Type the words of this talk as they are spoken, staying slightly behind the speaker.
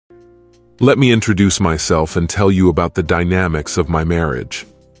Let me introduce myself and tell you about the dynamics of my marriage.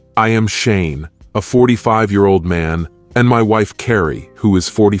 I am Shane, a 45-year-old man, and my wife Carrie, who is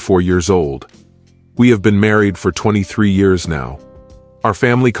 44 years old. We have been married for 23 years now. Our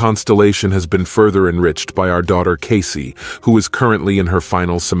family constellation has been further enriched by our daughter Casey, who is currently in her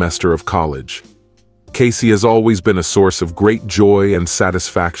final semester of college. Casey has always been a source of great joy and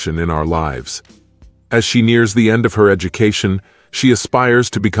satisfaction in our lives. As she nears the end of her education, she aspires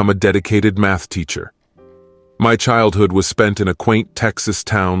to become a dedicated math teacher. My childhood was spent in a quaint Texas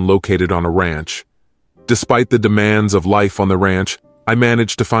town located on a ranch. Despite the demands of life on the ranch, I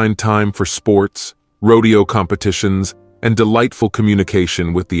managed to find time for sports, rodeo competitions, and delightful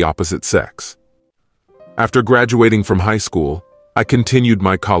communication with the opposite sex. After graduating from high school, I continued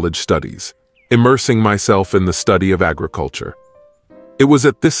my college studies, immersing myself in the study of agriculture. It was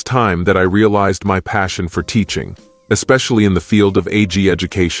at this time that I realized my passion for teaching, especially in the field of AG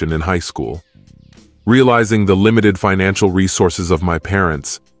education in high school. Realizing the limited financial resources of my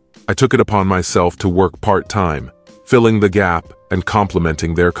parents, I took it upon myself to work part-time, filling the gap and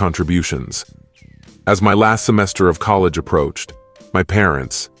complementing their contributions. As my last semester of college approached, my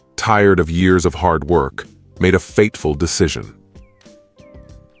parents, tired of years of hard work, made a fateful decision.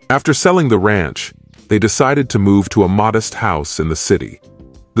 After selling the ranch, they decided to move to a modest house in the city.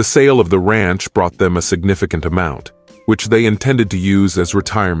 The sale of the ranch brought them a significant amount, which they intended to use as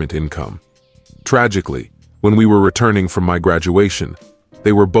retirement income. Tragically, when we were returning from my graduation,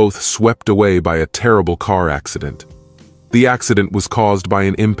 they were both swept away by a terrible car accident. The accident was caused by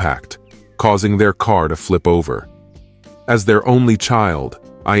an impact, causing their car to flip over. As their only child,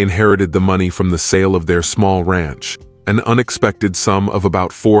 I inherited the money from the sale of their small ranch, an unexpected sum of about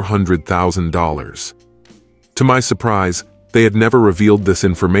 $400,000. To my surprise, they had never revealed this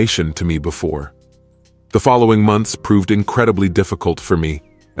information to me before. The following months proved incredibly difficult for me,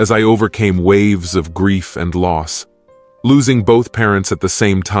 as I overcame waves of grief and loss. Losing both parents at the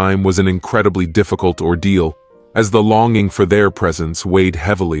same time was an incredibly difficult ordeal, as the longing for their presence weighed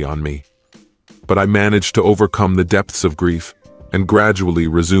heavily on me. But I managed to overcome the depths of grief and gradually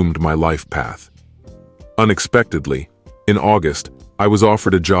resumed my life path. Unexpectedly, in August, I was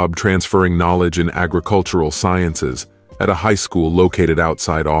offered a job transferring knowledge in agricultural sciences at a high school located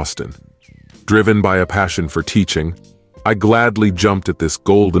outside Austin. Driven by a passion for teaching, I gladly jumped at this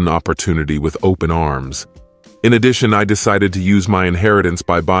golden opportunity with open arms. In addition, I decided to use my inheritance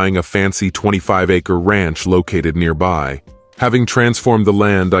by buying a fancy 25-acre ranch located nearby. Having transformed the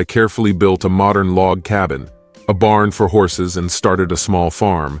land, I carefully built a modern log cabin, a barn for horses, and started a small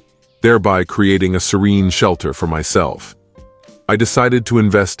farm, thereby creating a serene shelter for myself. I decided to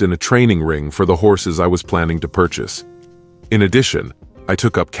invest in a training ring for the horses I was planning to purchase. In addition, I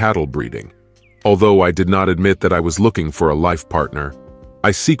took up cattle breeding. Although I did not admit that I was looking for a life partner,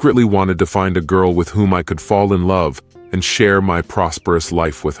 I secretly wanted to find a girl with whom I could fall in love and share my prosperous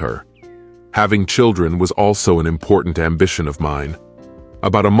life with her. Having children was also an important ambition of mine.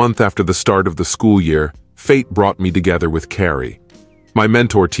 About a month after the start of the school year, fate brought me together with Carrie. My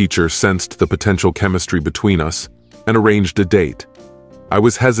mentor teacher sensed the potential chemistry between us and arranged a date. I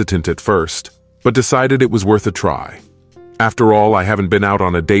was hesitant at first, but decided it was worth a try. After all, I haven't been out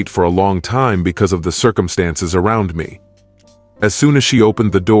on a date for a long time because of the circumstances around me. As soon as she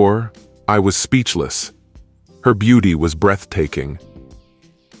opened the door, I was speechless. Her beauty was breathtaking.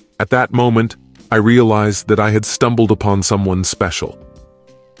 At that moment, I realized that I had stumbled upon someone special.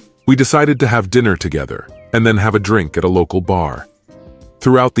 We decided to have dinner together and then have a drink at a local bar.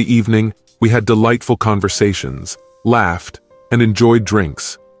 Throughout the evening, we had delightful conversations, laughed, and enjoyed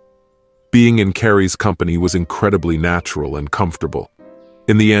drinks. Being in Carrie's company was incredibly natural and comfortable.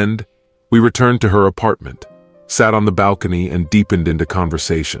 In the end, we returned to her apartment, sat on the balcony, and deepened into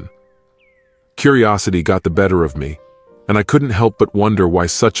conversation. Curiosity got the better of me, and I couldn't help but wonder why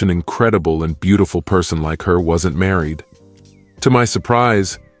such an incredible and beautiful person like her wasn't married. To my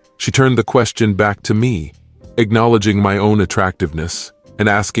surprise, she turned the question back to me, acknowledging my own attractiveness and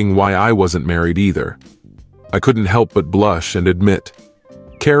asking why I wasn't married either. I couldn't help but blush and admit,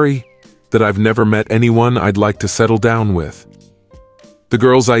 "Carrie, that I've never met anyone I'd like to settle down with. The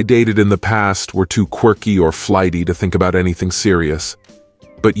girls I dated in the past were too quirky or flighty to think about anything serious.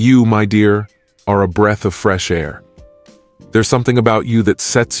 But you, my dear, are a breath of fresh air. There's something about you that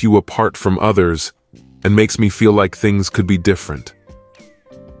sets you apart from others and makes me feel like things could be different."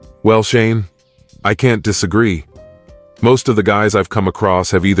 Well, Shane, I can't disagree. Most of the guys I've come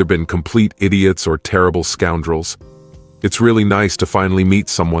across have either been complete idiots or terrible scoundrels. It's really nice to finally meet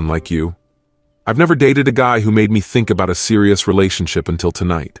someone like you. I've never dated a guy who made me think about a serious relationship until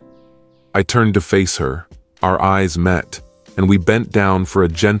tonight. I turned to face her. Our eyes met, and we bent down for a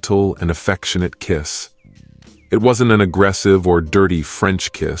gentle and affectionate kiss. It wasn't an aggressive or dirty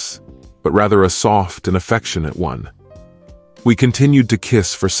French kiss, but rather a soft and affectionate one. We continued to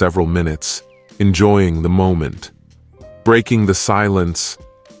kiss for several minutes, enjoying the moment. Breaking the silence,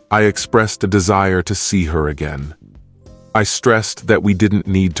 I expressed a desire to see her again. I stressed that we didn't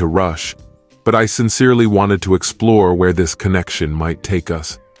need to rush, but I sincerely wanted to explore where this connection might take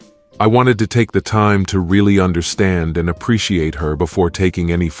us. I wanted to take the time to really understand and appreciate her before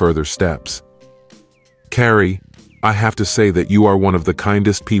taking any further steps. Carrie, I have to say that you are one of the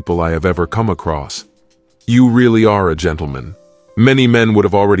kindest people I have ever come across. You really are a gentleman. Many men would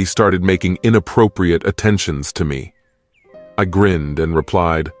have already started making inappropriate attentions to me. I grinned and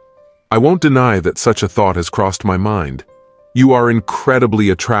replied, I won't deny that such a thought has crossed my mind. You are incredibly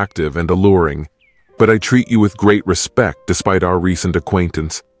attractive and alluring, but I treat you with great respect despite our recent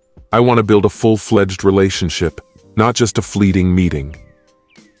acquaintance. I want to build a full-fledged relationship, not just a fleeting meeting.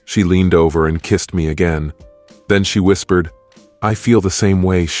 She leaned over and kissed me again. Then she whispered, I feel the same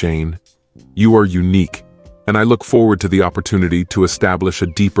way, Shane. You are unique, and I look forward to the opportunity to establish a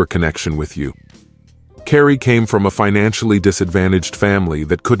deeper connection with you. Carrie came from a financially disadvantaged family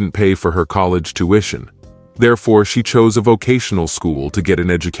that couldn't pay for her college tuition. Therefore, she chose a vocational school to get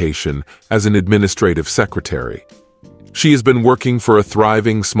an education as an administrative secretary. She has been working for a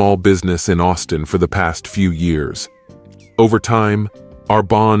thriving small business in Austin for the past few years. Over time, our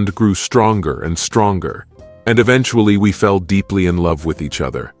bond grew stronger and stronger, and eventually we fell deeply in love with each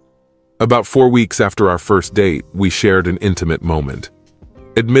other. About 4 weeks after our first date, we shared an intimate moment.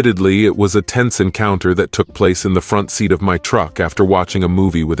 Admittedly, it was a tense encounter that took place in the front seat of my truck after watching a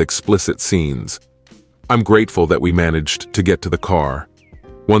movie with explicit scenes. I'm grateful that we managed to get to the car.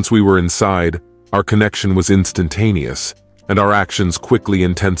 Once we were inside, our connection was instantaneous, and our actions quickly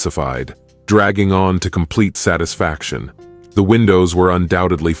intensified, dragging on to complete satisfaction. The windows were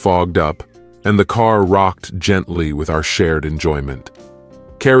undoubtedly fogged up, and the car rocked gently with our shared enjoyment.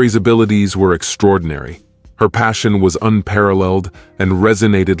 Carrie's abilities were extraordinary. Her passion was unparalleled and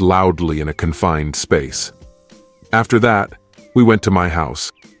resonated loudly in a confined space. After that, we went to my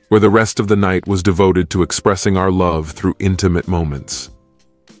house, where the rest of the night was devoted to expressing our love through intimate moments.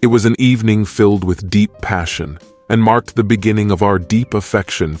 It was an evening filled with deep passion and marked the beginning of our deep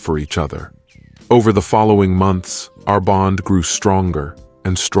affection for each other. Over the following months, our bond grew stronger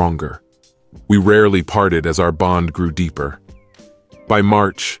and stronger. We rarely parted as our bond grew deeper. By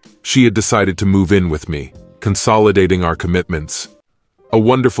March, she had decided to move in with me, consolidating our commitments. A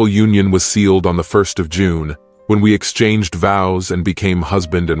wonderful union was sealed on the 1st of June, when we exchanged vows and became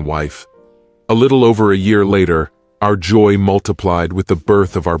husband and wife. A little over a year later, our joy multiplied with the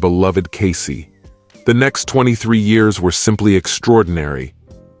birth of our beloved Casey. The next 23 years were simply extraordinary.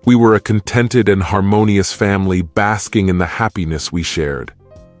 We were a contented and harmonious family basking in the happiness we shared.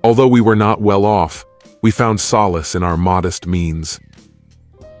 Although we were not well off, we found solace in our modest means.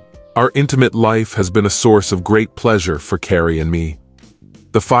 Our intimate life has been a source of great pleasure for Carrie and me.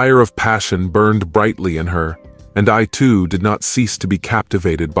 The fire of passion burned brightly in her, and I too did not cease to be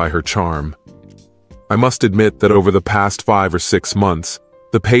captivated by her charm. I must admit that over the past 5 or 6 months,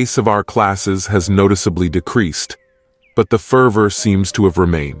 the pace of our classes has noticeably decreased, but the fervor seems to have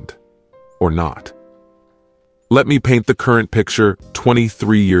remained. Or not. Let me paint the current picture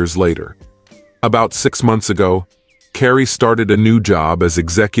 23 years later. About 6 months ago, Carrie started a new job as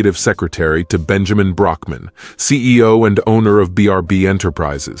executive secretary to Benjamin Brockman, CEO and owner of BRB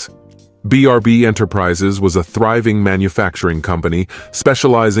Enterprises. BRB Enterprises was a thriving manufacturing company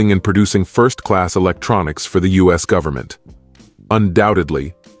specializing in producing first-class electronics for the U.S. government.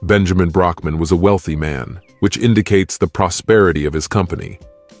 Undoubtedly, Benjamin Brockman was a wealthy man, which indicates the prosperity of his company.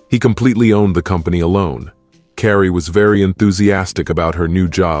 He completely owned the company alone. Carrie was very enthusiastic about her new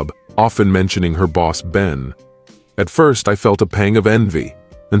job, often mentioning her boss Ben. At first, I felt a pang of envy,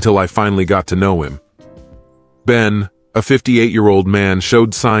 until I finally got to know him. Ben, a 58-year-old man,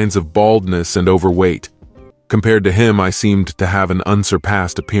 showed signs of baldness and overweight. Compared to him, I seemed to have an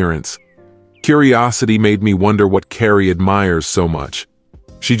unsurpassed appearance. Curiosity made me wonder what Carrie admires so much.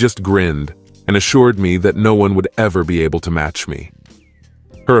 She just grinned and assured me that no one would ever be able to match me.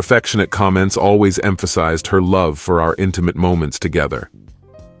 Her affectionate comments always emphasized her love for our intimate moments together.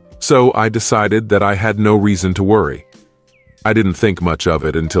 So I decided that I had no reason to worry. I didn't think much of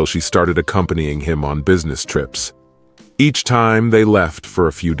it until she started accompanying him on business trips. Each time they left for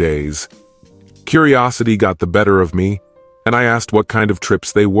a few days. Curiosity got the better of me, and I asked what kind of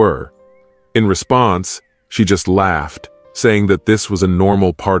trips they were. In response, she just laughed, saying that this was a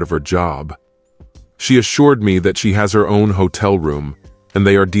normal part of her job. She assured me that she has her own hotel room, and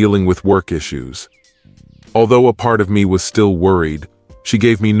they are dealing with work issues. Although a part of me was still worried, she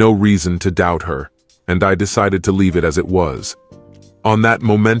gave me no reason to doubt her, and I decided to leave it as it was. On that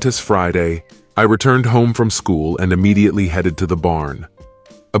momentous Friday, I returned home from school and immediately headed to the barn.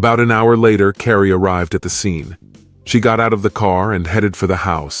 About an hour later, Carrie arrived at the scene. She got out of the car and headed for the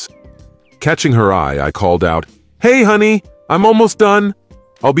house. Catching her eye, I called out, "Hey, honey, I'm almost done.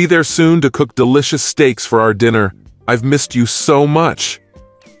 I'll be there soon to cook delicious steaks for our dinner. I've missed you so much."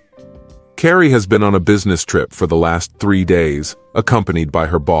 Carrie has been on a business trip for the last 3 days, accompanied by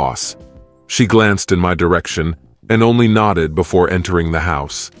her boss. She glanced in my direction and only nodded before entering the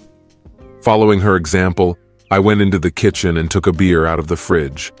house. Following her example, I went into the kitchen and took a beer out of the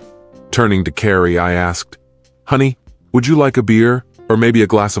fridge. Turning to Carrie, I asked, "Honey, would you like a beer or maybe a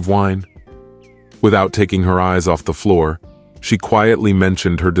glass of wine?" Without taking her eyes off the floor, she quietly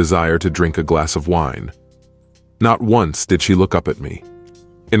mentioned her desire to drink a glass of wine. Not once did she look up at me.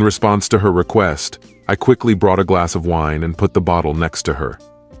 In response to her request, I quickly brought a glass of wine and put the bottle next to her.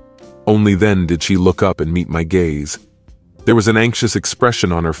 Only then did she look up and meet my gaze. There was an anxious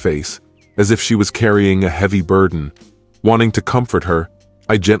expression on her face, as if she was carrying a heavy burden. Wanting to comfort her,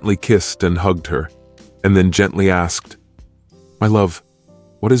 I gently kissed and hugged her, and then gently asked, "My love,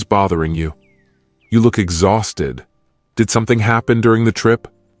 what is bothering you? You look exhausted. Did something happen during the trip?"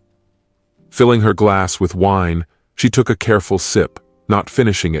 Filling her glass with wine, she took a careful sip, not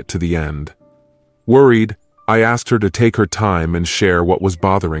finishing it to the end. Worried, I asked her to take her time and share what was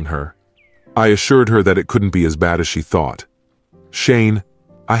bothering her. I assured her that it couldn't be as bad as she thought. "Shane,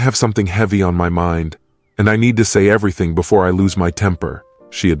 I have something heavy on my mind, and I need to say everything before I lose my temper,"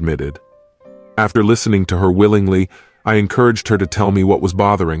 she admitted. After listening to her willingly, I encouraged her to tell me what was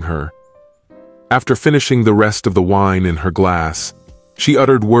bothering her. After finishing the rest of the wine in her glass, she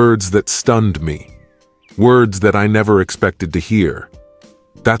uttered words that stunned me. Words that I never expected to hear.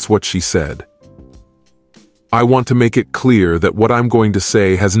 That's what she said. "I want to make it clear that what I'm going to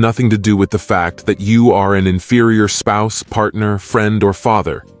say has nothing to do with the fact that you are an inferior spouse, partner, friend, or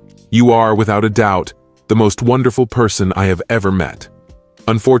father. You are, without a doubt, the most wonderful person I have ever met.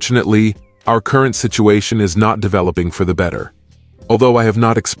 Unfortunately, our current situation is not developing for the better. Although I have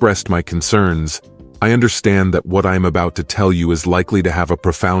not expressed my concerns, I understand that what I am about to tell you is likely to have a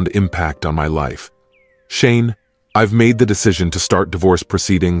profound impact on my life. Shane, I've made the decision to start divorce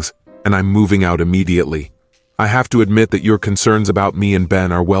proceedings, and I'm moving out immediately. I have to admit that your concerns about me and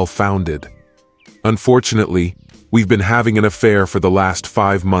Ben are well-founded. Unfortunately, we've been having an affair for the last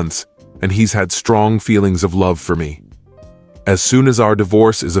 5 months, and he's had strong feelings of love for me. As soon as our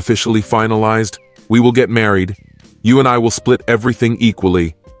divorce is officially finalized, we will get married. You and I will split everything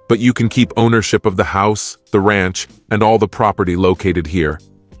equally, but you can keep ownership of the house, the ranch, and all the property located here.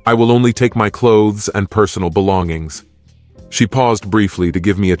 I will only take my clothes and personal belongings." She paused briefly to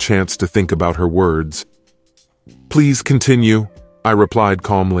give me a chance to think about her words. "Please continue," I replied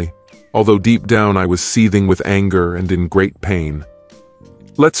calmly, although deep down I was seething with anger and in great pain.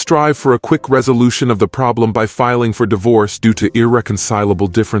 "Let's strive for a quick resolution of the problem by filing for divorce due to irreconcilable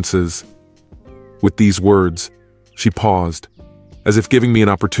differences." With these words, she paused, as if giving me an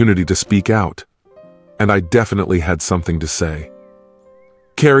opportunity to speak out. And I definitely had something to say.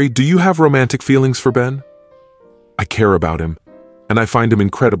 "Carrie, do you have romantic feelings for Ben?" "I care about him, and I find him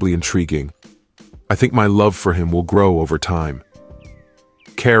incredibly intriguing. I think my love for him will grow over time."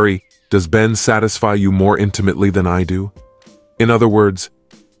 "Carrie, does Ben satisfy you more intimately than I do? In other words,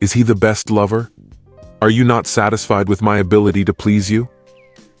 is he the best lover? Are you not satisfied with my ability to please you?"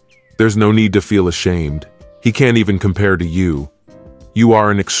 "There's no need to feel ashamed. He can't even compare to you. You are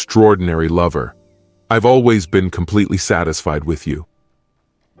an extraordinary lover. I've always been completely satisfied with you."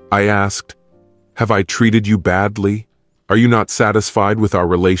 I asked, "Have I treated you badly? Are you not satisfied with our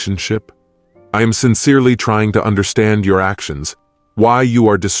relationship? I am sincerely trying to understand your actions, why you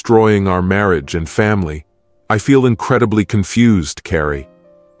are destroying our marriage and family. I feel incredibly confused, Carrie."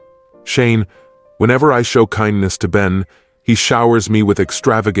 "Shane, whenever I show kindness to Ben, he showers me with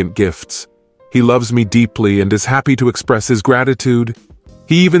extravagant gifts. He loves me deeply and is happy to express his gratitude.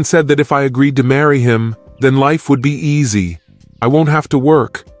 He even said that if I agreed to marry him, then life would be easy. I won't have to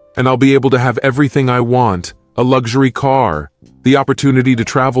work, and I'll be able to have everything I want, a luxury car, the opportunity to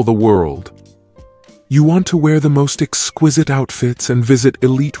travel the world. You want to wear the most exquisite outfits and visit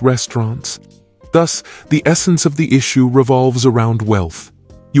elite restaurants. Thus, the essence of the issue revolves around wealth.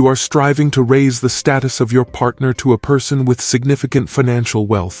 You are striving to raise the status of your partner to a person with significant financial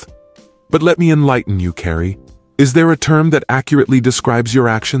wealth. But let me enlighten you, Carrie. Is there a term that accurately describes your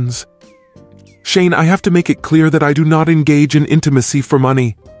actions?" "Shane, I have to make it clear that I do not engage in intimacy for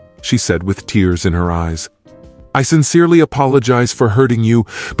money," she said with tears in her eyes. "I sincerely apologize for hurting you,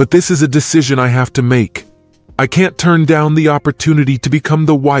 but this is a decision I have to make. I can't turn down the opportunity to become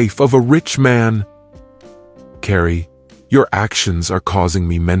the wife of a rich man. Carrie, your actions are causing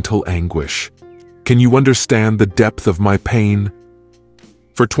me mental anguish. Can you understand the depth of my pain?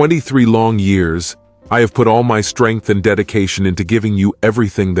 For 23 long years, I have put all my strength and dedication into giving you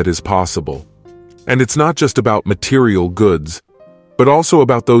everything that is possible. And it's not just about material goods, but also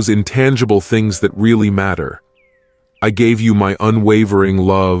about those intangible things that really matter. I gave you my unwavering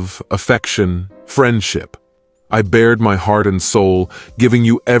love, affection, friendship. I bared my heart and soul, giving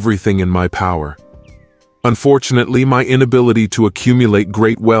you everything in my power. Unfortunately, my inability to accumulate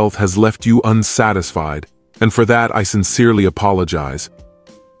great wealth has left you unsatisfied, and for that I sincerely apologize.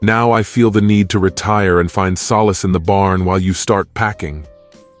 Now I feel the need to retire and find solace in the barn while you start packing.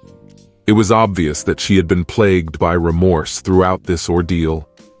 It was obvious that she had been plagued by remorse throughout this ordeal.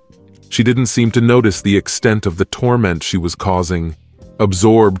 She didn't seem to notice the extent of the torment she was causing,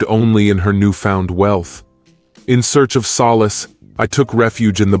 absorbed only in her newfound wealth. In search of solace, I took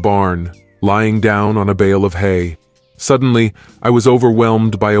refuge in the barn, lying down on a bale of hay. Suddenly, I was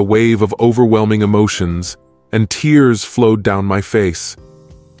overwhelmed by a wave of overwhelming emotions, and tears flowed down my face.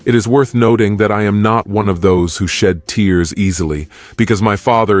 It is worth noting that I am not one of those who shed tears easily, because my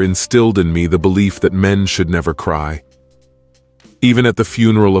father instilled in me the belief that men should never cry. Even at the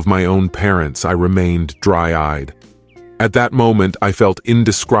funeral of my own parents, I remained dry-eyed. At that moment, I felt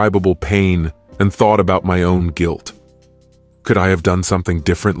indescribable pain and thought about my own guilt. Could I have done something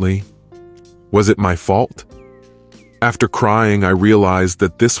differently? Was it my fault? After crying, I realized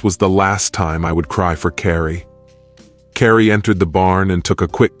that this was the last time I would cry for Carrie. Carrie entered the barn and took a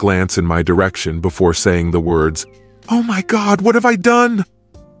quick glance in my direction before saying the words, "Oh my God, what have I done?"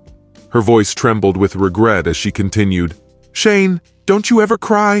 Her voice trembled with regret as she continued, "Shane, don't you ever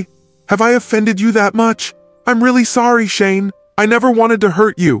cry? Have I offended you that much? I'm really sorry, Shane. I never wanted to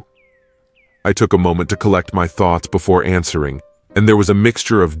hurt you." I took a moment to collect my thoughts before answering, and there was a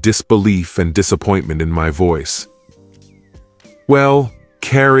mixture of disbelief and disappointment in my voice. "Well,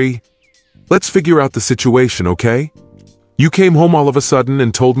 Carrie, let's figure out the situation, okay? You came home all of a sudden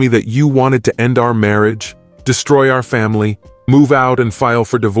and told me that you wanted to end our marriage, destroy our family, move out and file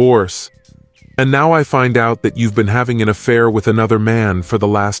for divorce. And now I find out that you've been having an affair with another man for the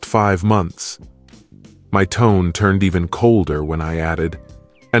last 5 months." My tone turned even colder when I added,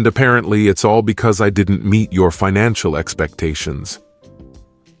 "And apparently it's all because I didn't meet your financial expectations.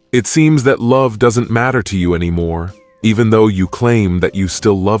 It seems that love doesn't matter to you anymore, even though you claim that you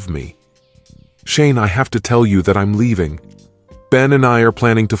still love me. Shane, I have to tell you that I'm leaving. Ben and I are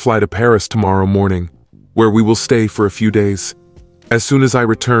planning to fly to Paris tomorrow morning, where we will stay for a few days. As soon as I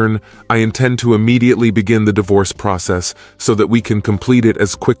return, I intend to immediately begin the divorce process so that we can complete it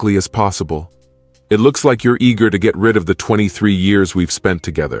as quickly as possible. It looks like you're eager to get rid of the 23 years we've spent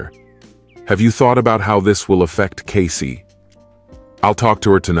together. Have you thought about how this will affect Casey? I'll talk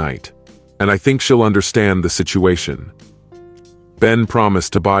to her tonight, and I think she'll understand the situation. Ben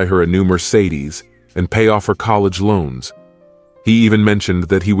promised to buy her a new Mercedes and pay off her college loans. He even mentioned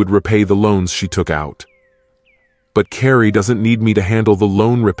that he would repay the loans she took out. But Carrie doesn't need me to handle the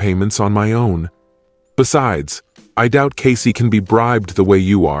loan repayments on my own. Besides, I doubt Casey can be bribed the way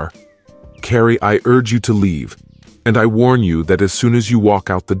you are. Carrie, I urge you to leave, and I warn you that as soon as you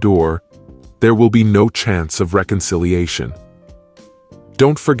walk out the door, there will be no chance of reconciliation.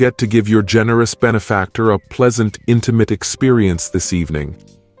 Don't forget to give your generous benefactor a pleasant, intimate experience this evening.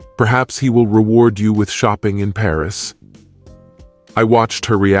 Perhaps he will reward you with shopping in Paris." I watched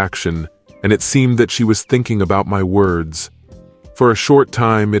her reaction, and it seemed that she was thinking about my words. For a short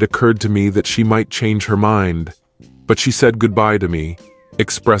time, it occurred to me that she might change her mind, but she said goodbye to me,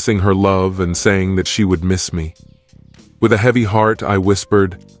 expressing her love and saying that she would miss me. With a heavy heart, I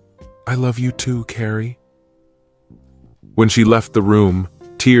whispered, "I love you too, Carrie." When she left the room,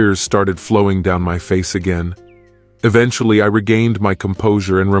 tears started flowing down my face again. Eventually, I regained my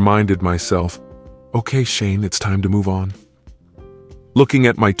composure and reminded myself, "Okay, Shane, it's time to move on." Looking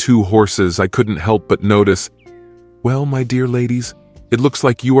at my 2 horses, I couldn't help but notice, "Well, my dear ladies, it looks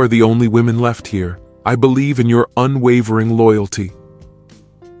like you are the only women left here. I believe in your unwavering loyalty."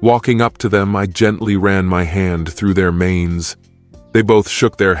 Walking up to them, I gently ran my hand through their manes. They both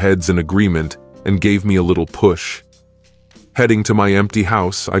shook their heads in agreement and gave me a little push. Heading to my empty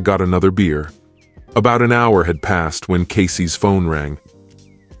house, I got another beer. About an hour had passed when Casey's phone rang.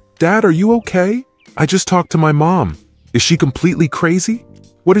 "Dad, are you okay? I just talked to my mom. Is she completely crazy?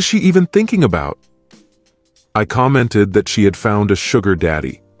 What is she even thinking about?" I commented that she had found a sugar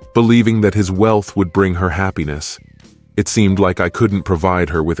daddy, believing that his wealth would bring her happiness. It seemed like I couldn't provide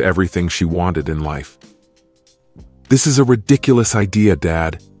her with everything she wanted in life. "This is a ridiculous idea,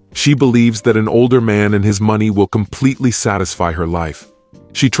 Dad. She believes that an older man and his money will completely satisfy her life.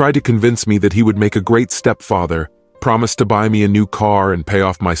 She tried to convince me that he would make a great stepfather, promised to buy me a new car and pay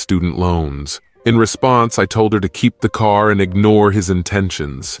off my student loans. In response, I told her to keep the car and ignore his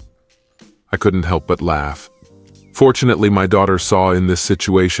intentions. I couldn't help but laugh. Fortunately, my daughter saw in this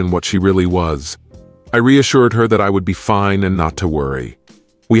situation what she really was. I reassured her that I would be fine and not to worry.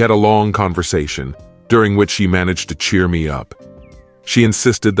 We had a long conversation, during which she managed to cheer me up. She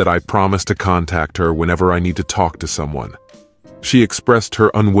insisted that I promise to contact her whenever I need to talk to someone. She expressed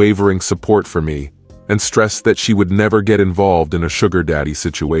her unwavering support for me and stressed that she would never get involved in a sugar daddy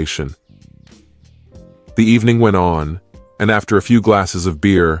situation. The evening went on, and after a few glasses of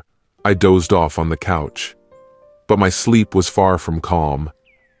beer, I dozed off on the couch. But my sleep was far from calm,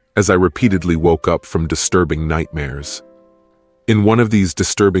 as I repeatedly woke up from disturbing nightmares. In one of these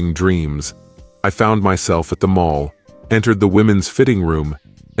disturbing dreams, I found myself at the mall, entered the women's fitting room,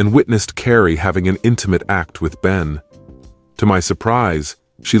 and witnessed Carrie having an intimate act with Ben. To my surprise,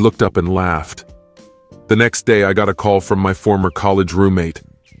 she looked up and laughed. The next day, I got a call from my former college roommate.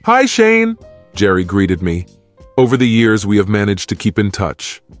 "Hi, Shane," Jerry greeted me. Over the years, we have managed to keep in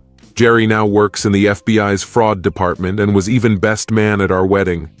touch. Jerry now works in the FBI's fraud department and was even best man at our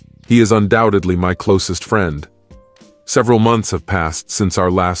wedding. He is undoubtedly my closest friend. Several months have passed since our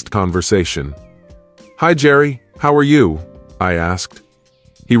last conversation. "Hi, Jerry. How are you?" I asked.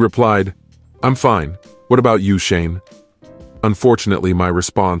 He replied, "I'm fine. What about you, Shane?" Unfortunately, my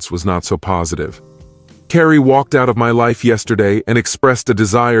response was not so positive. "Carrie walked out of my life yesterday and expressed a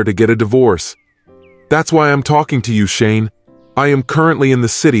desire to get a divorce. That's why I'm talking to you, Shane. I am currently in the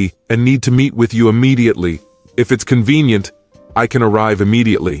city and need to meet with you immediately. If it's convenient, I can arrive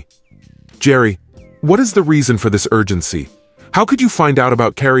immediately." "Jerry, what is the reason for this urgency? How could you find out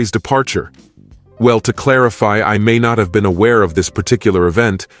about Carrie's departure?" "Well, to clarify, I may not have been aware of this particular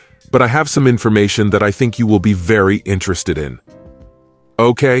event, but I have some information that I think you will be very interested in."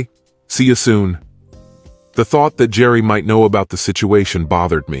 "Okay, see you soon." The thought that Jerry might know about the situation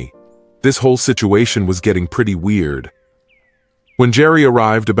bothered me. This whole situation was getting pretty weird. When Jerry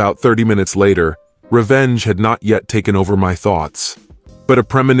arrived about 30 minutes later, revenge had not yet taken over my thoughts, but a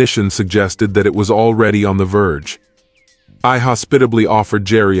premonition suggested that it was already on the verge. I hospitably offered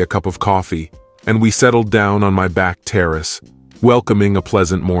Jerry a cup of coffee, and we settled down on my back terrace, welcoming a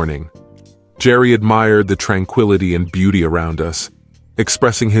pleasant morning. Jerry admired the tranquility and beauty around us,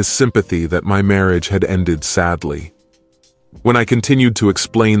 expressing his sympathy that my marriage had ended sadly. When I continued to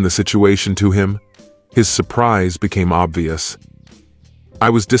explain the situation to him, his surprise became obvious. I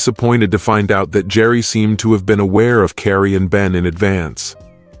was disappointed to find out that Jerry seemed to have been aware of Carrie and Ben in advance.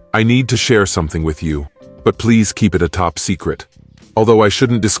 "I need to share something with you, but please keep it a top secret. Although I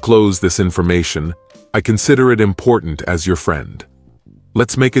shouldn't disclose this information, I consider it important as your friend.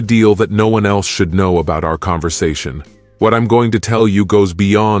 Let's make a deal that no one else should know about our conversation. What I'm going to tell you goes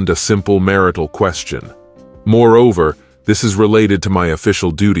beyond a simple marital question. Moreover, this is related to my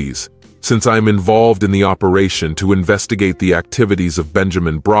official duties, since I am involved in the operation to investigate the activities of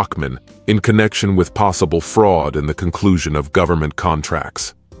Benjamin Brockman in connection with possible fraud in the conclusion of government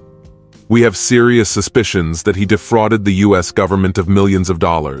contracts. We have serious suspicions that he defrauded the U.S. government of millions of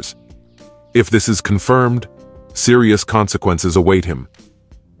dollars. If this is confirmed, serious consequences await him.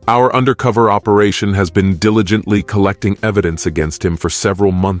 Our undercover operation has been diligently collecting evidence against him for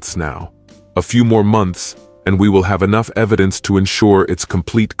several months now. A few more months, and we will have enough evidence to ensure its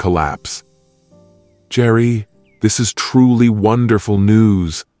complete collapse." "Jerry, this is truly wonderful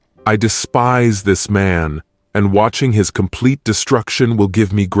news. I despise this man, and watching his complete destruction will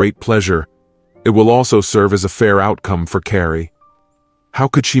give me great pleasure. It will also serve as a fair outcome for Carrie. How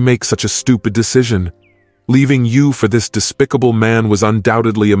could she make such a stupid decision? Leaving you for this despicable man was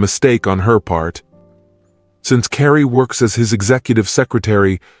undoubtedly a mistake on her part. Since Carrie works as his executive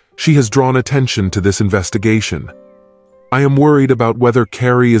secretary, she has drawn attention to this investigation. I am worried about whether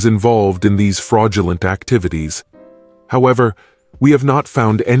Carrie is involved in these fraudulent activities. However, we have not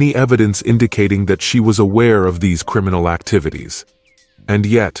found any evidence indicating that she was aware of these criminal activities. And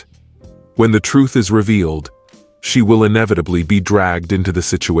yet, when the truth is revealed, she will inevitably be dragged into the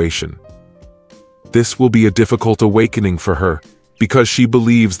situation. This will be a difficult awakening for her, because she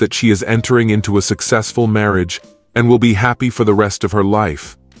believes that she is entering into a successful marriage and will be happy for the rest of her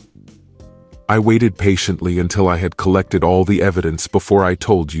life. I waited patiently until I had collected all the evidence before I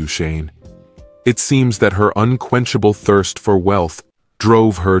told you, Shane. It seems that her unquenchable thirst for wealth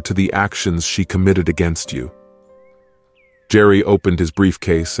drove her to the actions she committed against you." Jerry opened his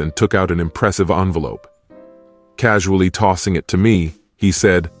briefcase and took out an impressive envelope. Casually tossing it to me, he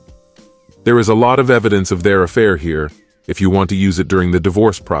said, "There is a lot of evidence of their affair here, if you want to use it during the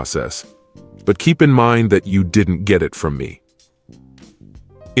divorce process. But keep in mind that you didn't get it from me."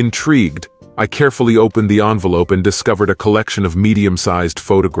 Intrigued, I carefully opened the envelope and discovered a collection of medium-sized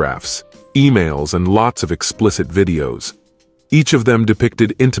photographs, emails, and lots of explicit videos. Each of them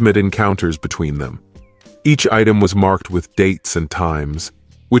depicted intimate encounters between them. Each item was marked with dates and times,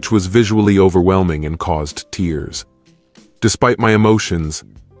 which was visually overwhelming and caused tears. Despite my emotions,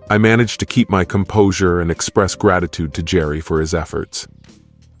 I managed to keep my composure and express gratitude to Jerry for his efforts.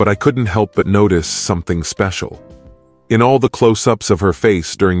 But I couldn't help but notice something special. In all the close-ups of her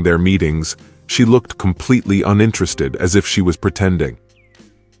face during their meetings, she looked completely uninterested, as if she was pretending.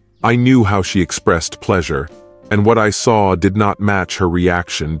 I knew how she expressed pleasure, and what I saw did not match her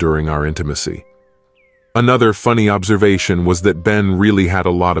reaction during our intimacy. Another funny observation was that Ben really had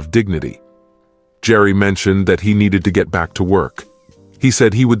a lot of dignity. Jerry mentioned that he needed to get back to work. He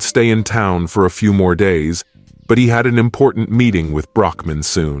said he would stay in town for a few more days, but he had an important meeting with Brockman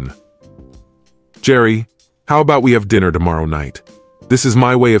soon. "Jerry, how about we have dinner tomorrow night? This is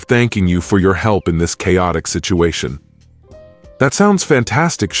my way of thanking you for your help in this chaotic situation." "That sounds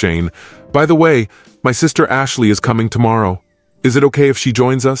fantastic, Shane. By the way, my sister Ashley is coming tomorrow. Is it okay if she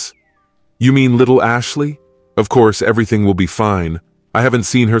joins us?" "You mean little Ashley? Of course, everything will be fine. I haven't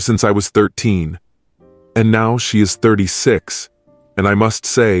seen her since I was 13. And now she is 36, and I must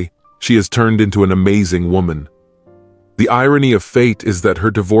say, she has turned into an amazing woman." The irony of fate is that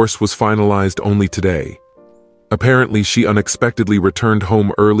her divorce was finalized only today. Apparently, she unexpectedly returned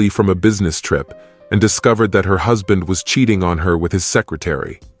home early from a business trip and discovered that her husband was cheating on her with his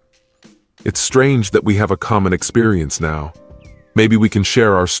secretary. It's strange that we have a common experience now. Maybe we can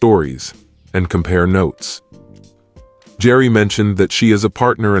share our stories and compare notes. Jerry mentioned that she is a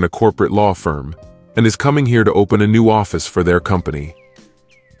partner in a corporate law firm and is coming here to open a new office for their company.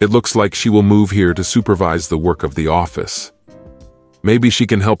 It looks like she will move here to supervise the work of the office. Maybe she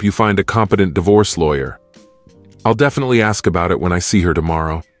can help you find a competent divorce lawyer. I'll definitely ask about it when I see her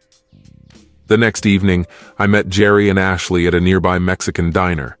tomorrow. The next evening, I met Jerry and Ashley at a nearby Mexican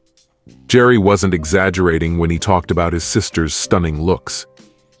diner. Jerry wasn't exaggerating when he talked about his sister's stunning looks.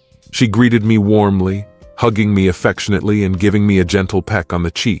 She greeted me warmly, hugging me affectionately and giving me a gentle peck on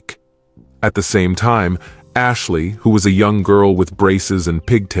the cheek. At the same time, Ashley, who was a young girl with braces and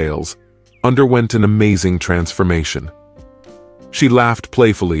pigtails, underwent an amazing transformation. She laughed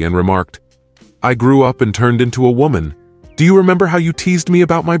playfully and remarked, "I grew up and turned into a woman. Do you remember how you teased me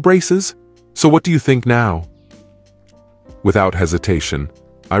about my braces? So what do you think now?" Without hesitation,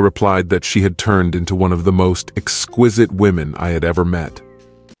 I replied that she had turned into one of the most exquisite women I had ever met.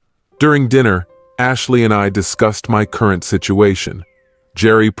 During dinner, Ashley and I discussed my current situation.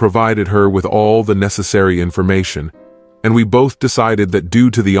 Jerry provided her with all the necessary information, and we both decided that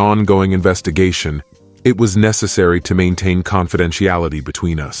due to the ongoing investigation, it was necessary to maintain confidentiality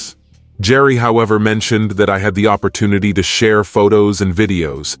between us. Jerry, however, mentioned that I had the opportunity to share photos and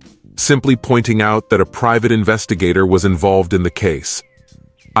videos, simply pointing out that a private investigator was involved in the case.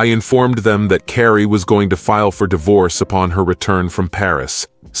 I informed them that Carrie was going to file for divorce upon her return from Paris,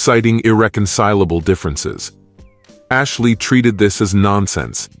 citing irreconcilable differences. Ashley treated this as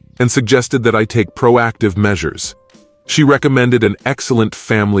nonsense and suggested that I take proactive measures. She recommended an excellent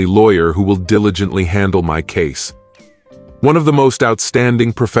family lawyer who will diligently handle my case. One of the most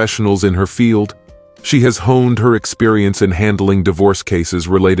outstanding professionals in her field, she has honed her experience in handling divorce cases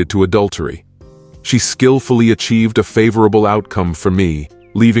related to adultery. She skillfully achieved a favorable outcome for me,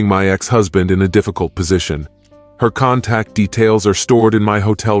 leaving my ex-husband in a difficult position. Her contact details are stored in my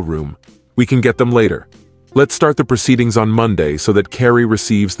hotel room. We can get them later. Let's start the proceedings on Monday so that Carrie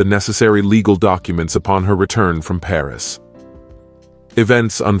receives the necessary legal documents upon her return from Paris.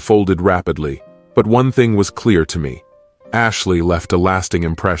 Events unfolded rapidly, but one thing was clear to me. Ashley left a lasting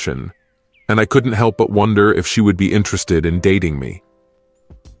impression, and I couldn't help but wonder if she would be interested in dating me.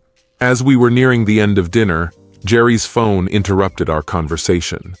 As we were nearing the end of dinner, Jerry's phone interrupted our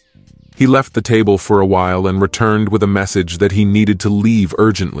conversation. He left the table for a while and returned with a message that he needed to leave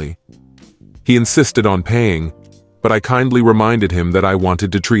urgently. He insisted on paying, but I kindly reminded him that I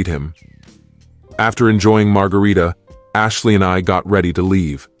wanted to treat him. After enjoying margarita, Ashley and I got ready to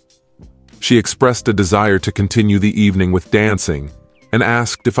leave. She expressed a desire to continue the evening with dancing and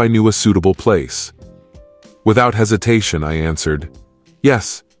asked if I knew a suitable place. Without hesitation, I answered,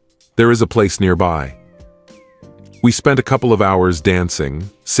 "Yes, there is a place nearby." We spent a couple of hours dancing,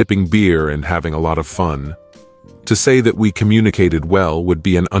 sipping beer, and having a lot of fun. To say that we communicated well would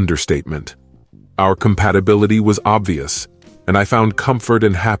be an understatement. Our compatibility was obvious, and I found comfort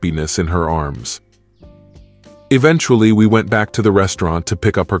and happiness in her arms. Eventually, we went back to the restaurant to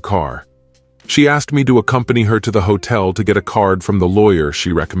pick up her car. She asked me to accompany her to the hotel to get a card from the lawyer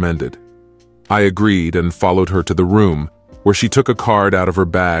she recommended. I agreed and followed her to the room, where she took a card out of her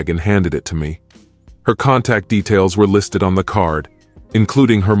bag and handed it to me. Her contact details were listed on the card,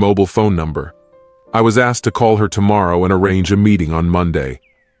 including her mobile phone number. I was asked to call her tomorrow and arrange a meeting on Monday.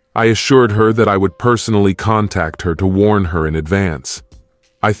 I assured her that I would personally contact her to warn her in advance.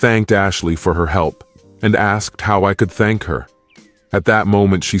 I thanked Ashley for her help and asked how I could thank her. At that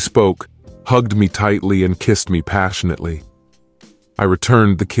moment she spoke, hugged me tightly and kissed me passionately. I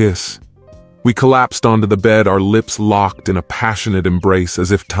returned the kiss. We collapsed onto the bed, our lips locked in a passionate embrace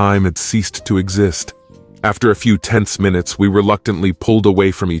as if time had ceased to exist. After a few tense minutes, we reluctantly pulled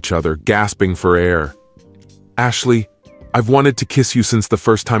away from each other, gasping for air. "Ashley, I've wanted to kiss you since the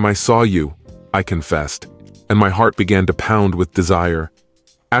first time I saw you," I confessed, and my heart began to pound with desire.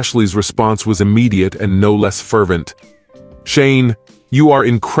 Ashley's response was immediate and no less fervent. "Shane, you are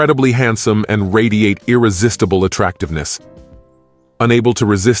incredibly handsome and radiate irresistible attractiveness." Unable to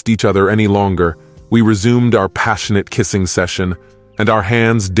resist each other any longer, we resumed our passionate kissing session, and our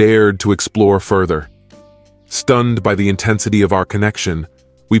hands dared to explore further. Stunned by the intensity of our connection,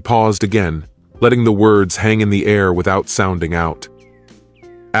 we paused again, letting the words hang in the air without sounding out.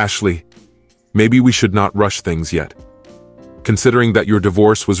 "Ashley, maybe we should not rush things yet. Considering that your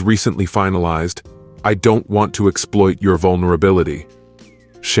divorce was recently finalized, I don't want to exploit your vulnerability.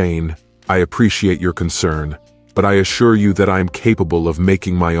 Shane, I appreciate your concern, but I assure you that I am capable of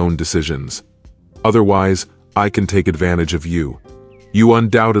making my own decisions. Otherwise, I can take advantage of you. You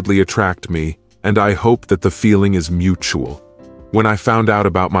undoubtedly attract me, and I hope that the feeling is mutual. When I found out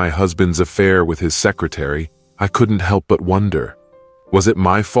about my husband's affair with his secretary, I couldn't help but wonder, was it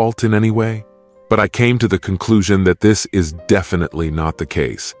my fault in any way? But I came to the conclusion that this is definitely not the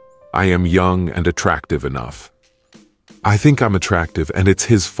case. I am young and attractive enough. I think I'm attractive, and it's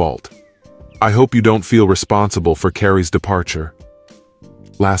his fault. I hope you don't feel responsible for Carrie's departure.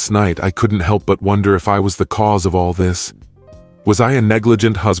 Last night, I couldn't help but wonder if I was the cause of all this. Was I a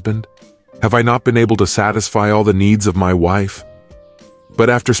negligent husband? Have I not been able to satisfy all the needs of my wife? But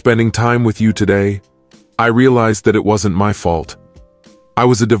after spending time with you today, I realized that it wasn't my fault. I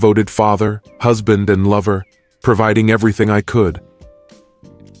was a devoted father, husband, and lover, providing everything I could.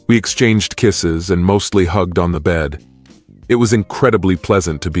 We exchanged kisses and mostly hugged on the bed. It was incredibly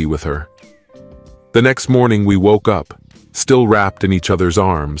pleasant to be with her. The next morning we woke up, still wrapped in each other's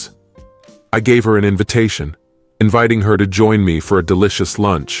arms. I gave her an invitation, inviting her to join me for a delicious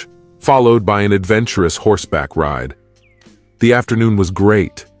lunch, followed by an adventurous horseback ride. The afternoon was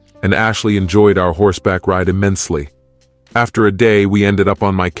great, and Ashley enjoyed our horseback ride immensely. After a day, we ended up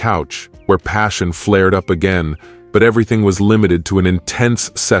on my couch, where passion flared up again, but everything was limited to an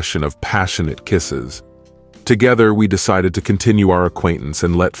intense session of passionate kisses. Together, we decided to continue our acquaintance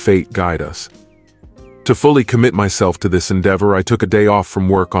and let fate guide us. To fully commit myself to this endeavor, I took a day off from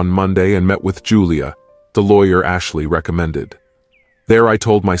work on Monday and met with Julia, the lawyer Ashley recommended. There I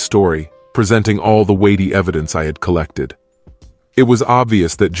told my story, presenting all the weighty evidence I had collected. It was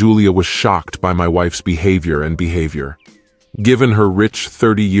obvious that Julia was shocked by my wife's behavior. Given her rich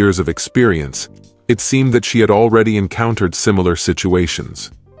 30 years of experience, it seemed that she had already encountered similar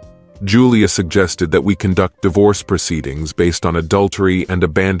situations. Julia suggested that we conduct divorce proceedings based on adultery and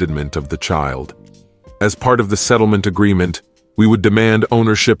abandonment of the child. As part of the settlement agreement, we would demand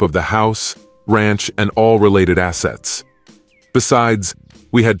ownership of the house, ranch, and all related assets. Besides,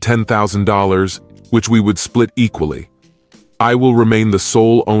 we had $10,000, which we would split equally. I will remain the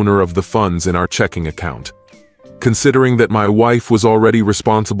sole owner of the funds in our checking account. Considering that my wife was already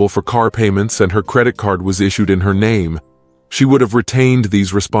responsible for car payments and her credit card was issued in her name, she would have retained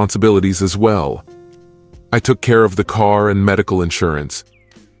these responsibilities as well. I took care of the car and medical insurance.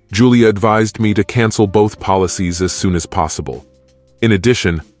 Julia advised me to cancel both policies as soon as possible. In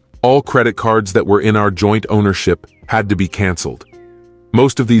addition, all credit cards that were in our joint ownership had to be canceled.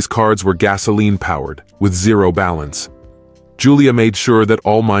 Most of these cards were gasoline-powered, with zero balance. Julia made sure that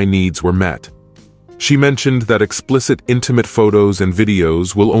all my needs were met. She mentioned that explicit intimate photos and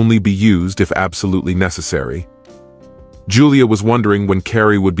videos will only be used if absolutely necessary. Julia was wondering when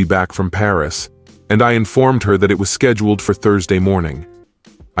Carrie would be back from Paris, and I informed her that it was scheduled for Thursday morning.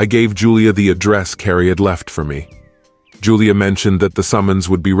 I gave Julia the address Carrie had left for me. Julia mentioned that the summons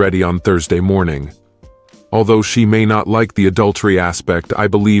would be ready on Thursday morning. Although she may not like the adultery aspect, I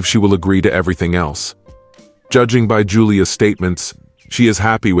believe she will agree to everything else. Judging by Julia's statements, she is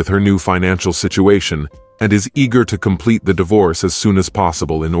happy with her new financial situation and is eager to complete the divorce as soon as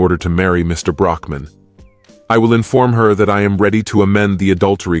possible in order to marry Mr. Brockman. I will inform her that I am ready to amend the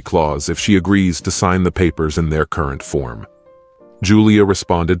adultery clause if she agrees to sign the papers in their current form. Julia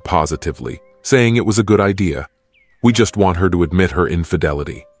responded positively, saying it was a good idea. We just want her to admit her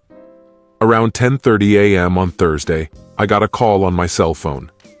infidelity. Around 10:30 a.m. on Thursday, I got a call on my cell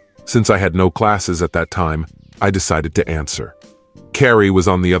phone. Since I had no classes at that time, I decided to answer. Carrie was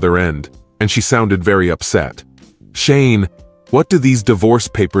on the other end, and she sounded very upset. "Shane, what do these divorce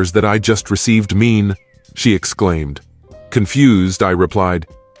papers that I just received mean?" she exclaimed. Confused, I replied,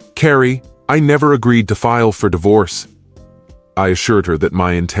 "Carrie, I never agreed to file for divorce." I assured her that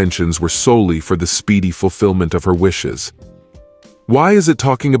my intentions were solely for the speedy fulfillment of her wishes. "Why is it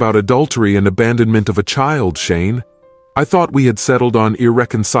talking about adultery and abandonment of a child, Shane? I thought we had settled on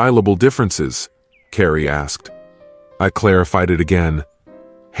irreconcilable differences," Carrie asked. I clarified it again.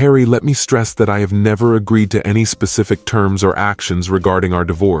 "Harry, let me stress that I have never agreed to any specific terms or actions regarding our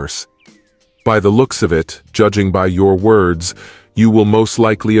divorce. By the looks of it, judging by your words, you will most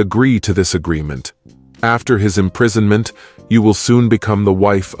likely agree to this agreement. After his imprisonment, you will soon become the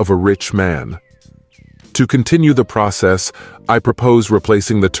wife of a rich man. To continue the process, I propose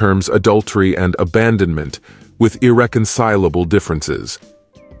replacing the terms adultery and abandonment with irreconcilable differences.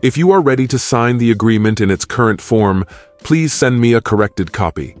 If you are ready to sign the agreement in its current form, please send me a corrected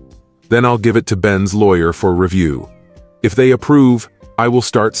copy. Then I'll give it to Ben's lawyer for review. If they approve, I will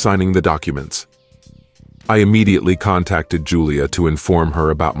start signing the documents." I immediately contacted Julia to inform her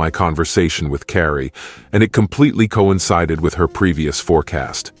about my conversation with Carrie, and it completely coincided with her previous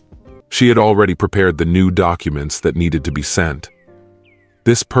forecast. She had already prepared the new documents that needed to be sent.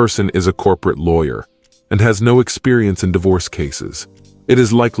 This person is a corporate lawyer and has no experience in divorce cases. It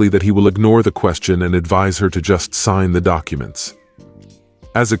is likely that he will ignore the question and advise her to just sign the documents.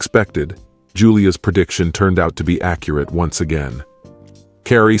 As expected, Julia's prediction turned out to be accurate once again.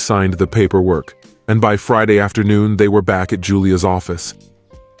 Carrie signed the paperwork, and by Friday afternoon they were back at Julia's office.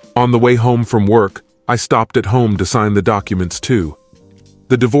 On the way home from work, I stopped at home to sign the documents too.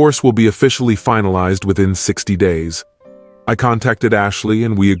 The divorce will be officially finalized within 60 days. I contacted Ashley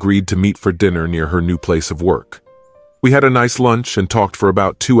and we agreed to meet for dinner near her new place of work. We had a nice lunch and talked for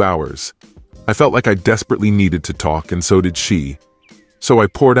about 2 hours. I felt like I desperately needed to talk, and so did she. So I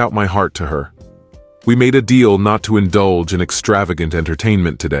poured out my heart to her. We made a deal not to indulge in extravagant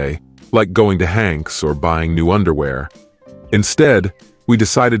entertainment today, like going to Hank's or buying new underwear. Instead, we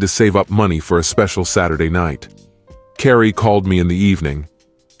decided to save up money for a special Saturday night. Carrie called me in the evening.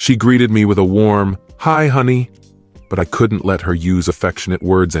 She greeted me with a warm, "Hi, honey," but I couldn't let her use affectionate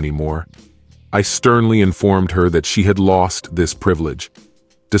words anymore. I sternly informed her that she had lost this privilege.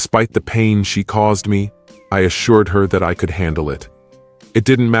 Despite the pain she caused me, I assured her that I could handle it. It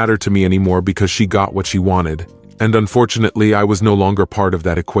didn't matter to me anymore because she got what she wanted, and unfortunately I was no longer part of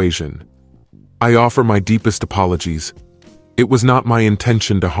that equation. I offer my deepest apologies. It was not my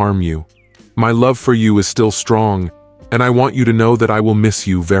intention to harm you. My love for you is still strong, and I want you to know that I will miss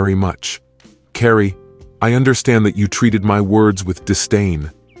you very much. Carrie, I understand that you treated my words with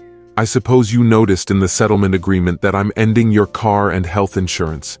disdain. I suppose you noticed in the settlement agreement that I'm ending your car and health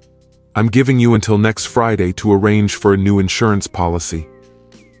insurance. I'm giving you until next Friday to arrange for a new insurance policy.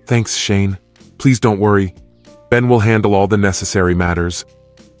 Thanks, Shane. Please don't worry. Ben will handle all the necessary matters.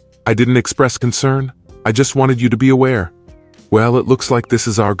 I didn't express concern. I just wanted you to be aware. Well, it looks like this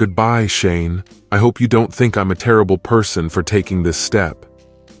is our goodbye, Shane. I hope you don't think I'm a terrible person for taking this step.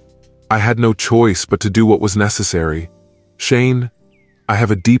 I had no choice but to do what was necessary. Shane, I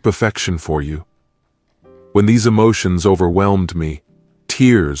have a deep affection for you. When these emotions overwhelmed me,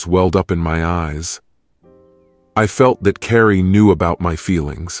 tears welled up in my eyes. I felt that Carrie knew about my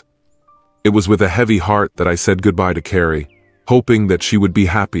feelings. It was with a heavy heart that I said goodbye to Carrie, hoping that she would be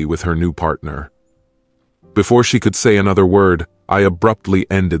happy with her new partner. Before she could say another word, I abruptly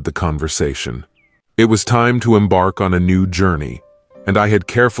ended the conversation. It was time to embark on a new journey, and I had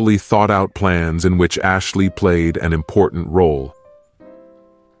carefully thought out plans in which Ashley played an important role.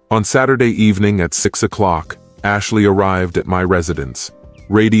 On Saturday evening at 6 o'clock, Ashley arrived at my residence,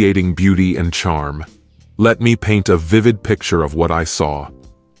 radiating beauty and charm. Let me paint a vivid picture of what I saw.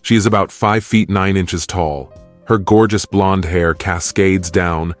 She is about 5 feet 9 inches tall. Her gorgeous blonde hair cascades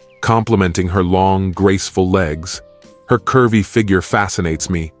down, complementing her long, graceful legs. Her curvy figure fascinates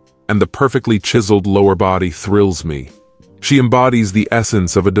me, and the perfectly chiseled lower body thrills me. She embodies the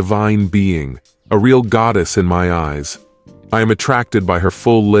essence of a divine being, a real goddess in my eyes. I am attracted by her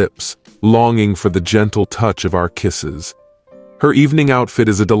full lips, longing for the gentle touch of our kisses. Her evening outfit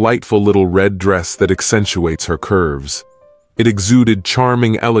is a delightful little red dress that accentuates her curves. It exuded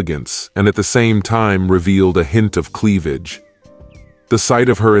charming elegance and at the same time revealed a hint of cleavage. The sight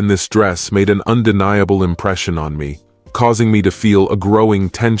of her in this dress made an undeniable impression on me, causing me to feel a growing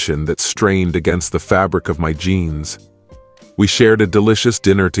tension that strained against the fabric of my jeans. We shared a delicious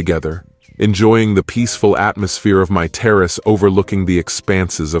dinner together, enjoying the peaceful atmosphere of my terrace overlooking the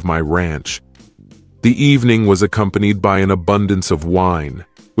expanses of my ranch. The evening was accompanied by an abundance of wine,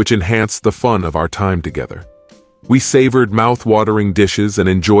 which enhanced the fun of our time together. We savored mouth-watering dishes and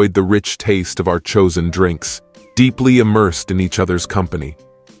enjoyed the rich taste of our chosen drinks, deeply immersed in each other's company.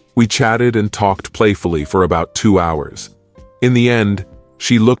 We chatted and talked playfully for about 2 hours. In the end,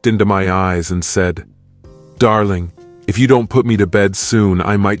 she looked into my eyes and said, "Darling, if you don't put me to bed soon,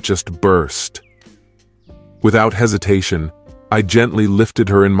 I might just burst." Without hesitation, I gently lifted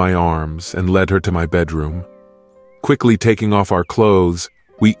her in my arms and led her to my bedroom. Quickly taking off our clothes,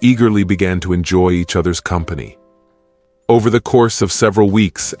 we eagerly began to enjoy each other's company. Over the course of several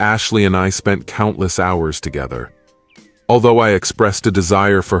weeks, Ashley and I spent countless hours together. Although I expressed a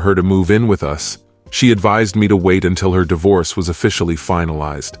desire for her to move in with us, she advised me to wait until her divorce was officially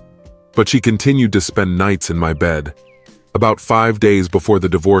finalized. But she continued to spend nights in my bed. About 5 days before the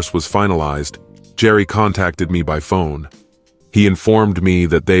divorce was finalized, Jerry contacted me by phone. He informed me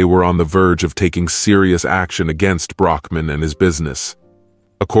that they were on the verge of taking serious action against Brockman and his business.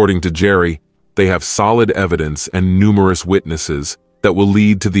 According to Jerry, they have solid evidence and numerous witnesses that will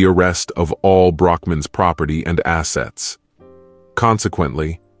lead to the arrest of all Brockman's property and assets.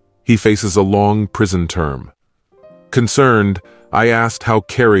 Consequently, he faces a long prison term. Concerned, I asked how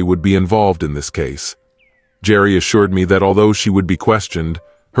Carrie would be involved in this case. Jerry assured me that although she would be questioned,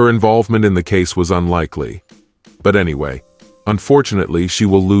 her involvement in the case was unlikely. But anyway, unfortunately, she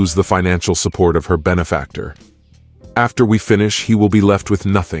will lose the financial support of her benefactor. After we finish, he will be left with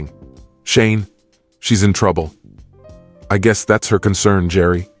nothing. Shane, she's in trouble. I guess that's her concern,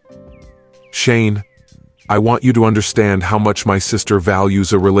 Jerry. Shane, I want you to understand how much my sister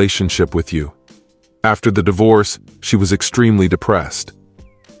values a relationship with you. After the divorce, she was extremely depressed.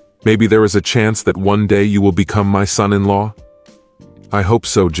 Maybe there is a chance that one day you will become my son-in-law? I hope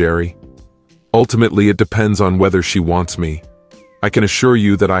so, Jerry. Ultimately, it depends on whether she wants me. I can assure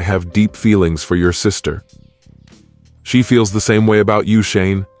you that I have deep feelings for your sister. She feels the same way about you,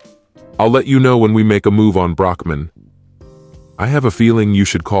 Shane. I'll let you know when we make a move on Brockman. I have a feeling you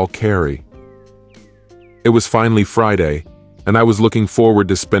should call Carrie. It was finally Friday, and I was looking forward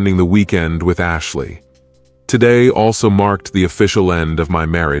to spending the weekend with Ashley. Today also marked the official end of my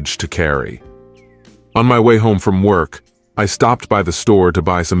marriage to Carrie. On my way home from work, I stopped by the store to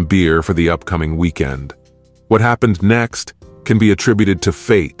buy some beer for the upcoming weekend. What happened next can be attributed to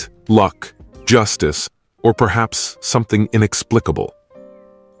fate, luck, justice, or perhaps something inexplicable.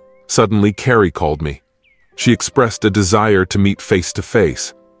 Suddenly, Carrie called me. She expressed a desire to meet face to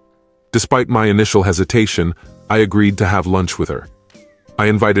face. Despite my initial hesitation, I agreed to have lunch with her. I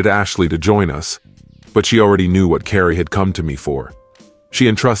invited Ashley to join us, but she already knew what Carrie had come to me for. She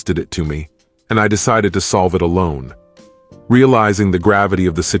entrusted it to me, and I decided to solve it alone. Realizing the gravity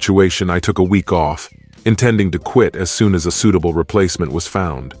of the situation, I took a week off, intending to quit as soon as a suitable replacement was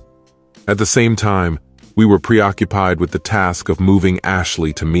found. At the same time, we were preoccupied with the task of moving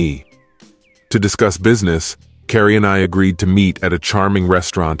Ashley to me. To discuss business, Carrie and I agreed to meet at a charming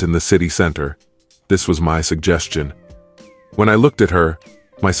restaurant in the city center. This was my suggestion. When I looked at her,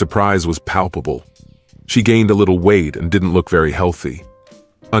 my surprise was palpable. She gained a little weight and didn't look very healthy.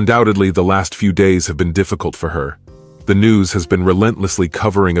 Undoubtedly, the last few days have been difficult for her. The news has been relentlessly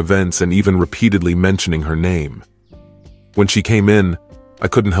covering events and even repeatedly mentioning her name. When she came in, I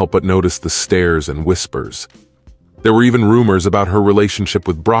couldn't help but notice the stares and whispers. There were even rumors about her relationship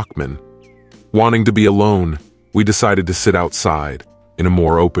with Brockman. Wanting to be alone, we decided to sit outside, in a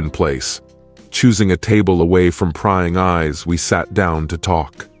more open place. Choosing a table away from prying eyes, we sat down to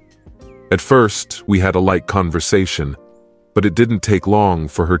talk. At first, we had a light conversation, but it didn't take long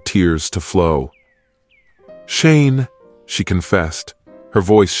for her tears to flow. "Shane," she confessed, her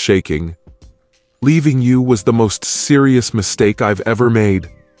voice shaking, "leaving you was the most serious mistake I've ever made.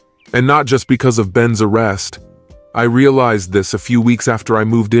 And not just because of Ben's arrest. I realized this a few weeks after I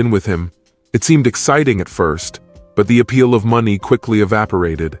moved in with him. It seemed exciting at first, but the appeal of money quickly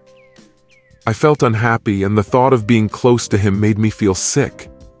evaporated. I felt unhappy, and the thought of being close to him made me feel sick.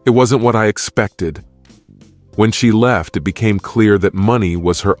 It wasn't what I expected." When she left, it became clear that money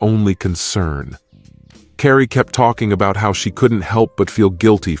was her only concern. Carrie kept talking about how she couldn't help but feel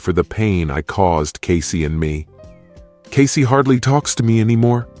guilty for the pain I caused Casey and me. "Casey hardly talks to me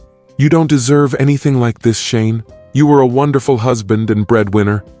anymore. You don't deserve anything like this, Shane. You were a wonderful husband and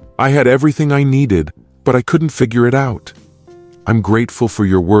breadwinner. I had everything I needed, but I couldn't figure it out." "I'm grateful for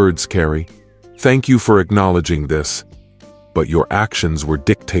your words, Carrie. Thank you for acknowledging this. But your actions were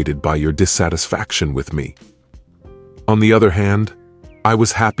dictated by your dissatisfaction with me. On the other hand, I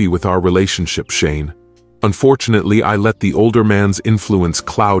was happy with our relationship, Shane. Unfortunately, I let the older man's influence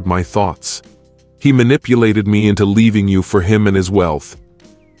cloud my thoughts. He manipulated me into leaving you for him and his wealth.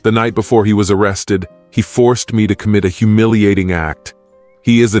 The night before he was arrested, he forced me to commit a humiliating act.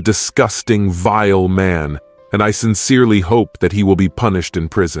 He is a disgusting, vile man, and I sincerely hope that he will be punished in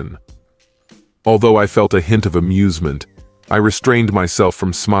prison. Although I felt a hint of amusement, I restrained myself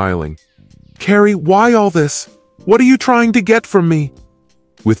from smiling. Carrie, why all this? What are you trying to get from me?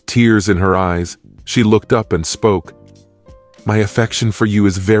 With tears in her eyes, she looked up and spoke. My affection for you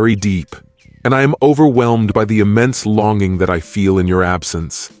is very deep, and I am overwhelmed by the immense longing that I feel in your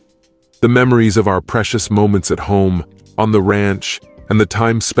absence. The memories of our precious moments at home, on the ranch, and the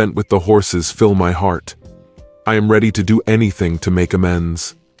time spent with the horses fill my heart. I am ready to do anything to make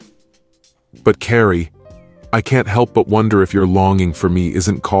amends. But Carrie, I can't help but wonder if your longing for me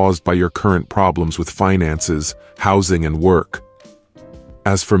isn't caused by your current problems with finances, housing, and work.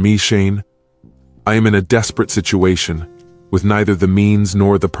 As for me, Shane, I am in a desperate situation, with neither the means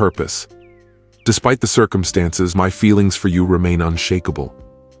nor the purpose. Despite the circumstances, my feelings for you remain unshakable.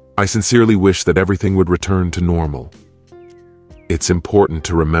 I sincerely wish that everything would return to normal. It's important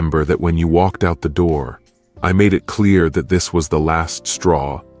to remember that when you walked out the door, I made it clear that this was the last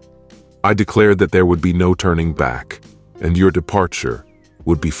straw. I declared that there would be no turning back, and your departure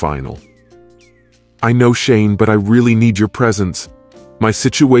would be final. I know, Shane, but I really need your presence. My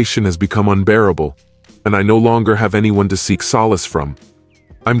situation has become unbearable, and I no longer have anyone to seek solace from.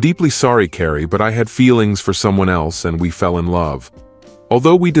 I'm deeply sorry, Carrie, but I had feelings for someone else and we fell in love.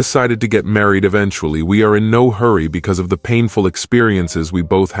 Although we decided to get married eventually, we are in no hurry because of the painful experiences we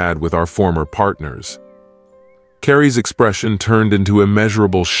both had with our former partners. Carrie's expression turned into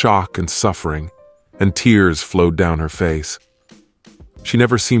immeasurable shock and suffering, and tears flowed down her face. She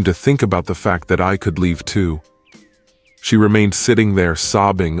never seemed to think about the fact that I could leave too. She remained sitting there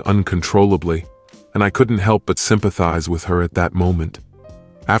sobbing uncontrollably, and I couldn't help but sympathize with her at that moment.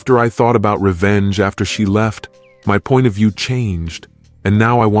 After I thought about revenge after she left, my point of view changed, and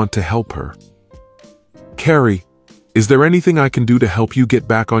now I want to help her. Carrie, is there anything I can do to help you get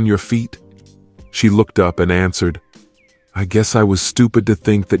back on your feet? She looked up and answered, I guess I was stupid to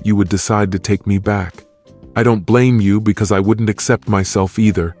think that you would decide to take me back. I don't blame you because I wouldn't accept myself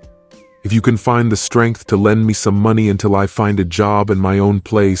either. If you can find the strength to lend me some money until I find a job in my own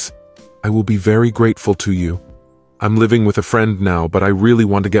place, I will be very grateful to you. I'm living with a friend now, but I really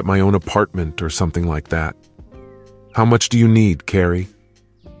want to get my own apartment or something like that. How much do you need, Carrie?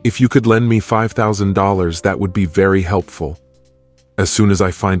 If you could lend me $5,000, that would be very helpful. As soon as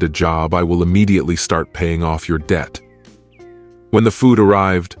I find a job, I will immediately start paying off your debt. When the food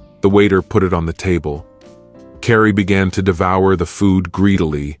arrived, the waiter put it on the table. Carrie began to devour the food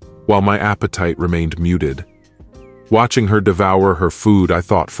greedily, while my appetite remained muted. Watching her devour her food, I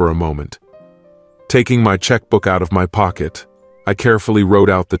thought for a moment. Taking my checkbook out of my pocket, I carefully wrote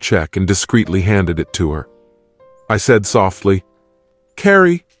out the check and discreetly handed it to her. I said softly,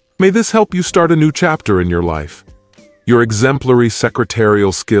 Carrie, may this help you start a new chapter in your life. Your exemplary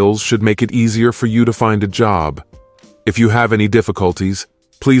secretarial skills should make it easier for you to find a job. If you have any difficulties,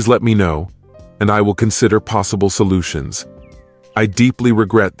 please let me know, and I will consider possible solutions. I deeply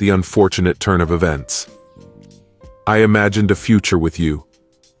regret the unfortunate turn of events. I imagined a future with you,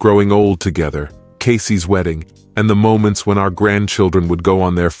 growing old together, Casey's wedding, and the moments when our grandchildren would go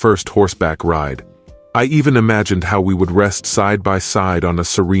on their first horseback ride. I even imagined how we would rest side by side on a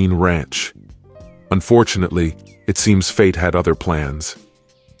serene ranch. Unfortunately, it seems fate had other plans.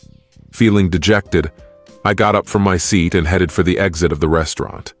 Feeling dejected, I got up from my seat and headed for the exit of the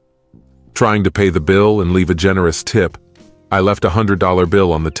restaurant. Trying to pay the bill and leave a generous tip, I left a $100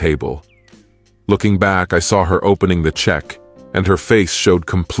 bill on the table. Looking back, I saw her opening the check, and her face showed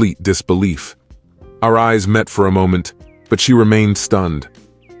complete disbelief. Our eyes met for a moment, but she remained stunned.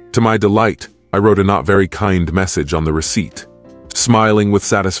 To my delight, I wrote a not very kind message on the receipt. Smiling with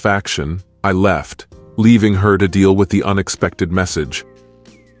satisfaction, I left, leaving her to deal with the unexpected message.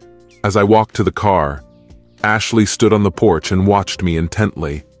 As I walked to the car, Ashley stood on the porch and watched me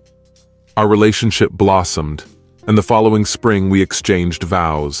intently. Our relationship blossomed, and the following spring we exchanged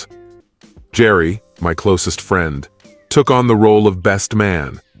vows. Jerry, my closest friend, took on the role of best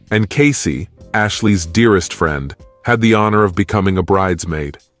man, and Casey, Ashley's dearest friend, had the honor of becoming a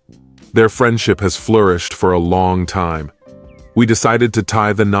bridesmaid. Their friendship has flourished for a long time. We decided to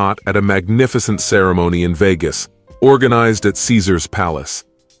tie the knot at a magnificent ceremony in Vegas, organized at Caesar's Palace.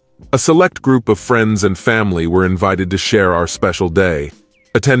 A select group of friends and family were invited to share our special day,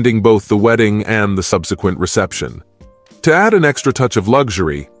 attending both the wedding and the subsequent reception. To add an extra touch of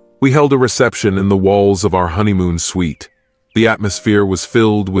luxury, we held a reception in the walls of our honeymoon suite. The atmosphere was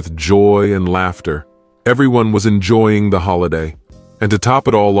filled with joy and laughter, Everyone was enjoying the holiday, and to top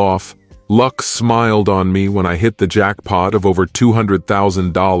it all off, luck smiled on me when I hit the jackpot of over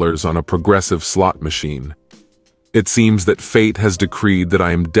 $200,000 on a progressive slot machine. It seems that fate has decreed that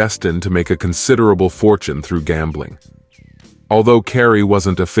I am destined to make a considerable fortune through gambling. Although Carrie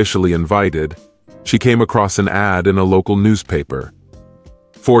wasn't officially invited, she came across an ad in a local newspaper.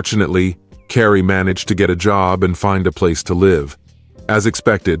 Fortunately, Carrie managed to get a job and find a place to live. As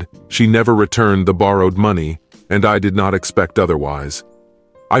expected, she never returned the borrowed money, and I did not expect otherwise.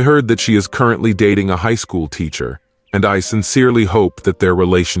 I heard that she is currently dating a high school teacher, and I sincerely hope that their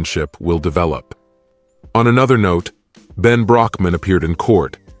relationship will develop. On another note, Ben Brockman appeared in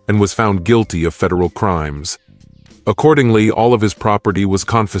court and was found guilty of federal crimes. Accordingly, all of his property was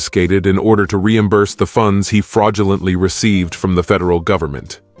confiscated in order to reimburse the funds he fraudulently received from the federal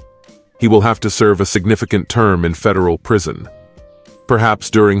government. He will have to serve a significant term in federal prison. Perhaps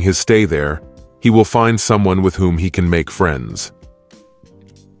during his stay there, he will find someone with whom he can make friends.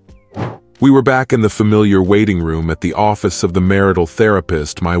 We were back in the familiar waiting room at the office of the marital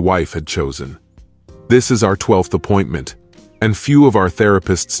therapist my wife had chosen. This is our 12th appointment, and few of our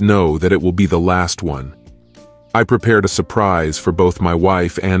therapists know that it will be the last one. I prepared a surprise for both my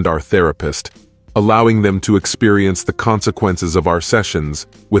wife and our therapist, allowing them to experience the consequences of our sessions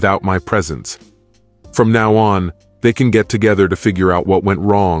without my presence. From now on, they can get together to figure out what went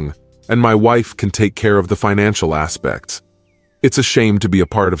wrong, and my wife can take care of the financial aspects. It's a shame to be a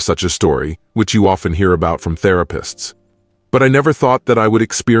part of such a story, which you often hear about from therapists. But I never thought that I would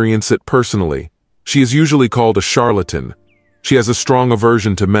experience it personally. She is usually called a charlatan. She has a strong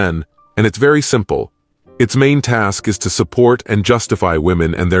aversion to men, and it's very simple. Its main task is to support and justify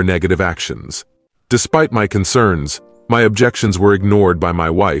women and their negative actions. Despite my concerns, my objections were ignored by my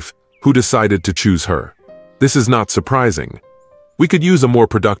wife, who decided to choose her. This is not surprising. We could use a more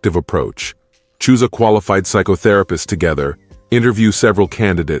productive approach. Choose a qualified psychotherapist together, interview several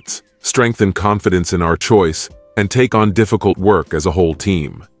candidates, strengthen confidence in our choice, and take on difficult work as a whole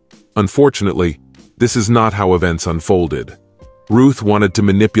team. Unfortunately, this is not how events unfolded. Ruth wanted to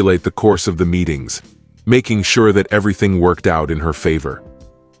manipulate the course of the meetings, making sure that everything worked out in her favor.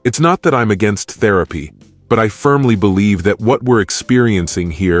 It's not that I'm against therapy, but I firmly believe that what we're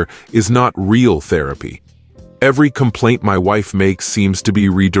experiencing here is not real therapy. Every complaint my wife makes seems to be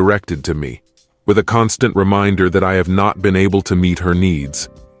redirected to me, with a constant reminder that I have not been able to meet her needs.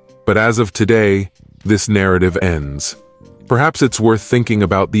 But as of today, this narrative ends. Perhaps it's worth thinking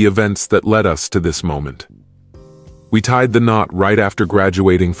about the events that led us to this moment. We tied the knot right after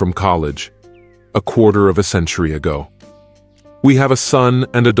graduating from college, a quarter of a century ago. We have a son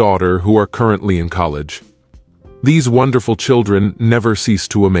and a daughter who are currently in college. These wonderful children never cease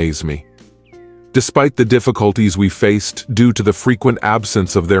to amaze me. Despite the difficulties we faced due to the frequent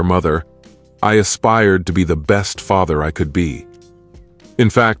absence of their mother, I aspired to be the best father I could be. In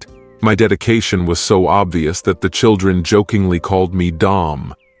fact, my dedication was so obvious that the children jokingly called me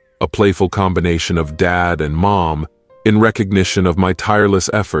Dom, a playful combination of dad and mom, in recognition of my tireless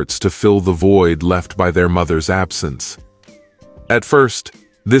efforts to fill the void left by their mother's absence. At first,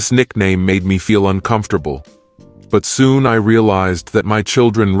 this nickname made me feel uncomfortable, but soon I realized that my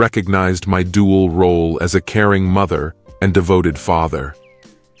children recognized my dual role as a caring mother and devoted father.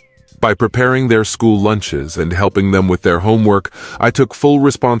 By preparing their school lunches and helping them with their homework, I took full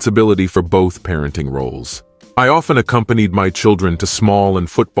responsibility for both parenting roles. I often accompanied my children to small and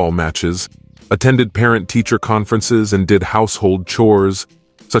football matches, attended parent-teacher conferences, and did household chores,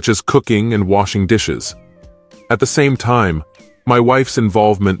 such as cooking and washing dishes. At the same time, my wife's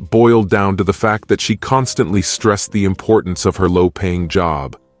involvement boiled down to the fact that she constantly stressed the importance of her low-paying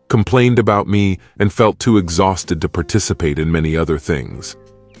job, complained about me, and felt too exhausted to participate in many other things.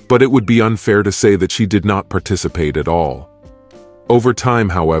 But it would be unfair to say that she did not participate at all. Over time,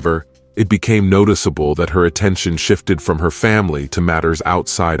 however, it became noticeable that her attention shifted from her family to matters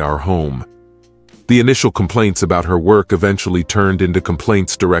outside our home. The initial complaints about her work eventually turned into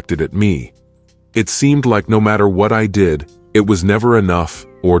complaints directed at me. It seemed like no matter what I did, it was never enough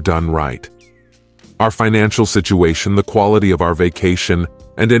or done right. Our financial situation, the quality of our vacation,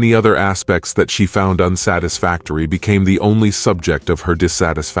 and any other aspects that she found unsatisfactory became the only subject of her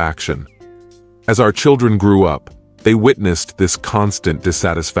dissatisfaction. As our children grew up, they witnessed this constant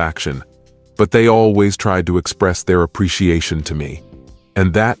dissatisfaction, but they always tried to express their appreciation to me,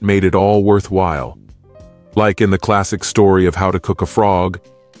 and that made it all worthwhile. Like in the classic story of how to cook a frog,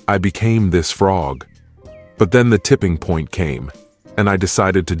 I became this frog. But then the tipping point came, and I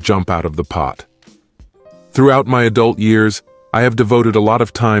decided to jump out of the pot. Throughout my adult years, I have devoted a lot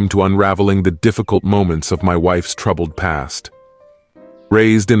of time to unraveling the difficult moments of my wife's troubled past.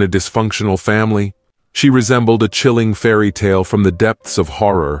 Raised in a dysfunctional family, She resembled a chilling fairy tale from the depths of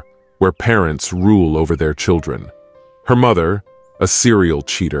horror, where parents rule over their children. Her mother, a serial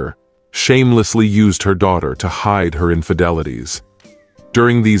cheater, shamelessly used her daughter to hide her infidelities.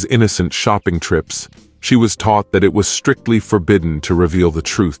 During these innocent shopping trips, she was taught that it was strictly forbidden to reveal the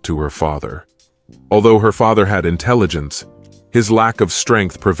truth to her father. Although her father had intelligence, his lack of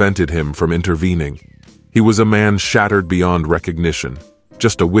strength prevented him from intervening. He was a man shattered beyond recognition,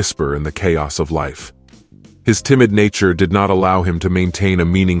 just a whisper in the chaos of life. His timid nature did not allow him to maintain a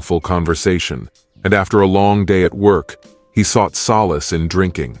meaningful conversation, and after a long day at work, he sought solace in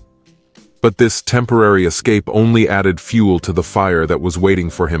drinking. But this temporary escape only added fuel to the fire that was waiting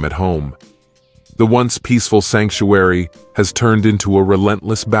for him at home. The once peaceful sanctuary has turned into a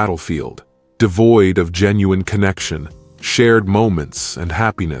relentless battlefield, devoid of genuine connection, shared moments, and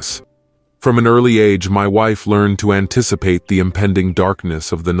happiness. From an early age, my wife learned to anticipate the impending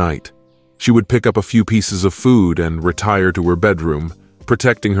darkness of the night. She would pick up a few pieces of food and retire to her bedroom,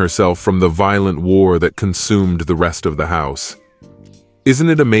 protecting herself from the violent war that consumed the rest of the house. Isn't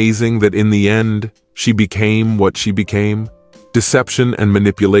it amazing that in the end, she became what she became? Deception and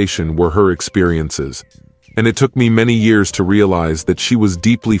manipulation were her experiences, and it took me many years to realize that she was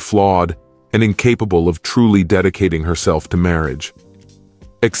deeply flawed and incapable of truly dedicating herself to marriage.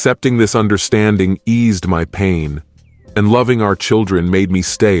 Accepting this understanding eased my pain, and loving our children made me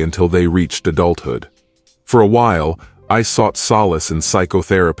stay until they reached adulthood. For a while, I sought solace in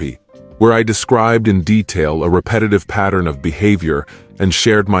psychotherapy, where I described in detail a repetitive pattern of behavior and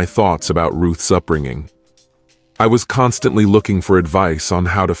shared my thoughts about Ruth's upbringing. I was constantly looking for advice on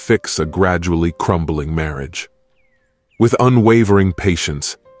how to fix a gradually crumbling marriage. With unwavering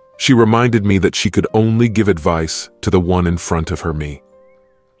patience, she reminded me that she could only give advice to the one in front of me.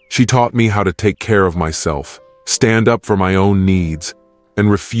 She taught me how to take care of myself, stand up for my own needs, and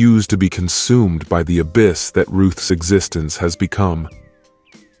refuse to be consumed by the abyss that Ruth's existence has become.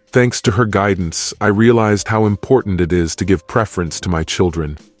 Thanks to her guidance, I realized how important it is to give preference to my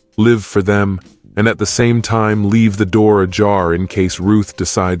children, live for them, and at the same time leave the door ajar in case Ruth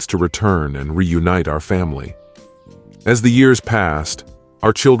decides to return and reunite our family. As the years passed,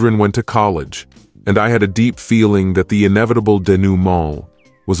 our children went to college, and I had a deep feeling that the inevitable denouement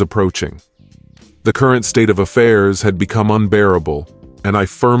was approaching. The current state of affairs had become unbearable, and I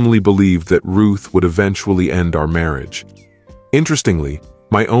firmly believed that Ruth would eventually end our marriage. Interestingly,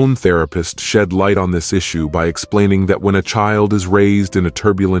 my own therapist shed light on this issue by explaining that when a child is raised in a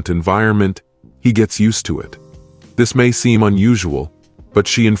turbulent environment, he gets used to it. This may seem unusual, but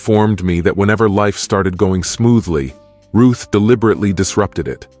she informed me that whenever life started going smoothly, Ruth deliberately disrupted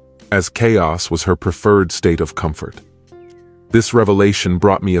it, as chaos was her preferred state of comfort. This revelation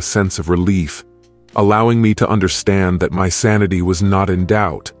brought me a sense of relief, allowing me to understand that my sanity was not in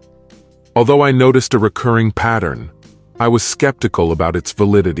doubt. Although I noticed a recurring pattern, I was skeptical about its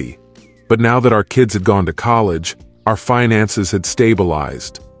validity. But now that our kids had gone to college, our finances had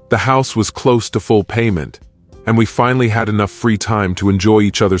stabilized, the house was close to full payment, and we finally had enough free time to enjoy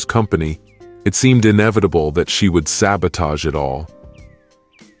each other's company, it seemed inevitable that she would sabotage it all.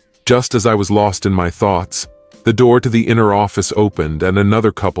 Just as I was lost in my thoughts, the door to the inner office opened and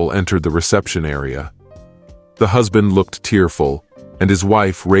another couple entered the reception area. The husband looked tearful, and his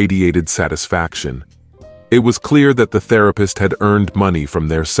wife radiated satisfaction. It was clear that the therapist had earned money from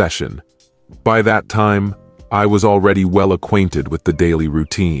their session. By that time, I was already well acquainted with the daily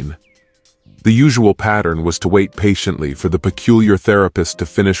routine. The usual pattern was to wait patiently for the peculiar therapist to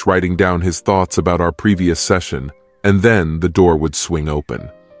finish writing down his thoughts about our previous session, and then the door would swing open.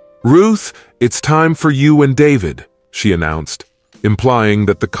 "Ruth, it's time for you and David," she announced, implying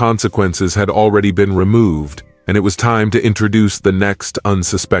that the consequences had already been removed, and it was time to introduce the next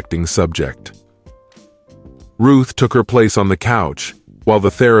unsuspecting subject. Ruth took her place on the couch, while the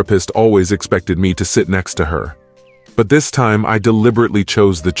therapist always expected me to sit next to her. But this time I deliberately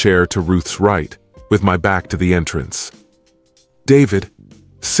chose the chair to Ruth's right, with my back to the entrance. "David,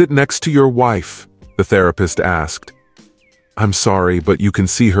 sit next to your wife," the therapist asked. "I'm sorry, but you can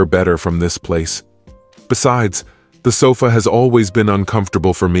see her better from this place. Besides, the sofa has always been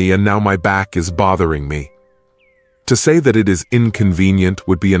uncomfortable for me and now my back is bothering me." To say that it is inconvenient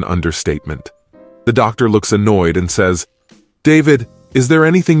would be an understatement. The doctor looks annoyed and says, "David, is there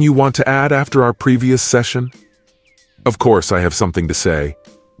anything you want to add after our previous session?" Of course I have something to say.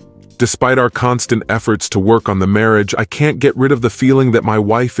 Despite our constant efforts to work on the marriage, I can't get rid of the feeling that my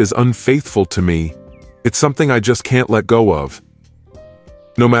wife is unfaithful to me. It's something I just can't let go of.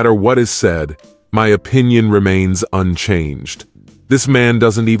 No matter what is said, my opinion remains unchanged. This man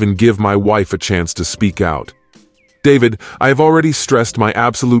doesn't even give my wife a chance to speak out. David, I have already stressed my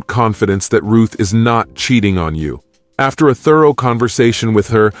absolute confidence that Ruth is not cheating on you. After a thorough conversation with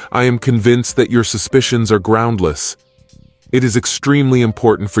her, I am convinced that your suspicions are groundless. It is extremely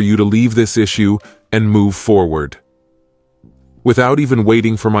important for you to leave this issue and move forward. Without even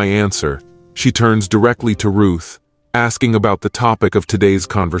waiting for my answer, she turns directly to Ruth, asking about the topic of today's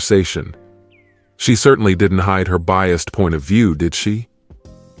conversation. She certainly didn't hide her biased point of view, did she?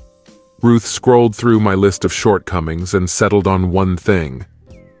 Ruth scrolled through my list of shortcomings and settled on one thing: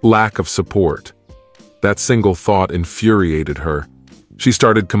 lack of support. That single thought infuriated her. She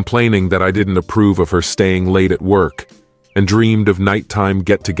started complaining that I didn't approve of her staying late at work and dreamed of nighttime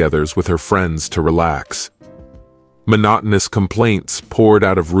get-togethers with her friends to relax. Monotonous complaints poured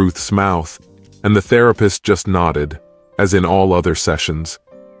out of Ruth's mouth, and the therapist just nodded, as in all other sessions.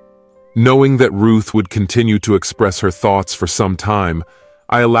 Knowing that Ruth would continue to express her thoughts for some time,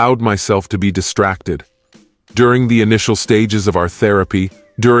 I allowed myself to be distracted. During the initial stages of our therapy,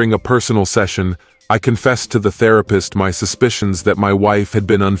 during a personal session, I confessed to the therapist my suspicions that my wife had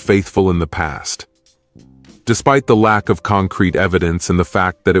been unfaithful in the past. Despite the lack of concrete evidence and the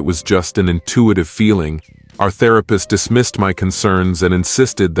fact that it was just an intuitive feeling, our therapist dismissed my concerns and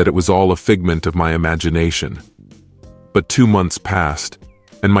insisted that it was all a figment of my imagination. But 2 months passed,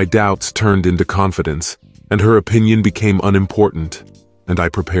 and my doubts turned into confidence, and her opinion became unimportant, and I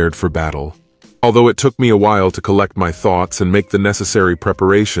prepared for battle. Although it took me a while to collect my thoughts and make the necessary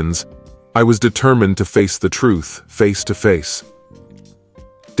preparations, I was determined to face the truth, face to face.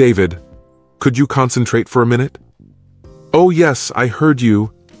 David, could you concentrate for a minute? Oh yes, I heard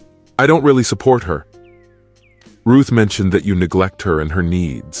you. I don't really support her. Ruth mentioned that you neglect her and her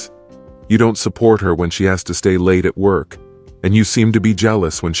needs. You don't support her when she has to stay late at work, and you seem to be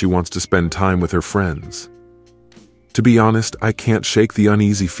jealous when she wants to spend time with her friends. To be honest, I can't shake the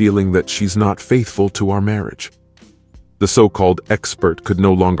uneasy feeling that she's not faithful to our marriage. The so-called expert could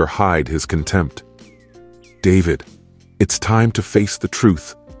no longer hide his contempt. David, it's time to face the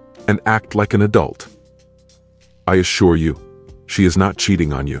truth and act like an adult. I assure you, she is not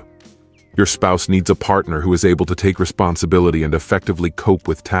cheating on you. Your spouse needs a partner who is able to take responsibility and effectively cope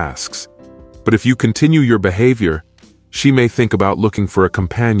with tasks. But if you continue your behavior, she may think about looking for a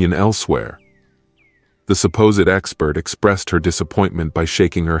companion elsewhere. The supposed expert expressed her disappointment by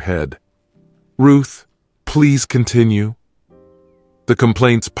shaking her head. Ruth, please continue. The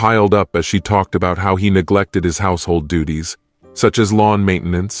complaints piled up as she talked about how he neglected his household duties, such as lawn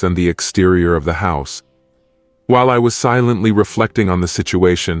maintenance and the exterior of the house. While I was silently reflecting on the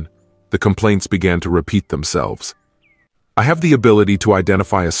situation, the complaints began to repeat themselves. I have the ability to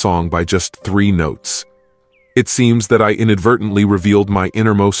identify a song by just 3 notes. It seems that I inadvertently revealed my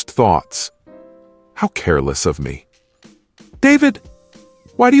innermost thoughts. How careless of me. David,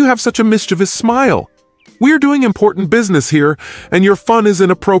 why do you have such a mischievous smile? We're doing important business here, and your fun is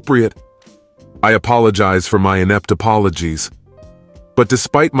inappropriate. I apologize for my inept apologies. But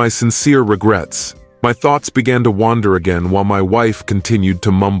despite my sincere regrets, my thoughts began to wander again while my wife continued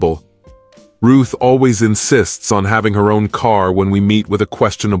to mumble. Ruth always insists on having her own car when we meet with a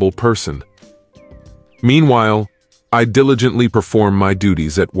questionable person. Meanwhile, I diligently perform my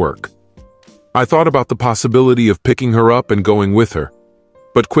duties at work. I thought about the possibility of picking her up and going with her,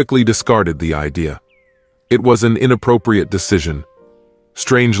 but quickly discarded the idea. It was an inappropriate decision.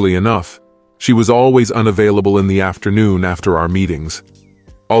 Strangely enough, she was always unavailable in the afternoon after our meetings.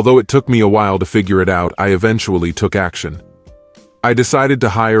 Although it took me a while to figure it out, I eventually took action. I decided to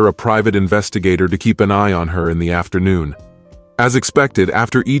hire a private investigator to keep an eye on her in the afternoon. As expected,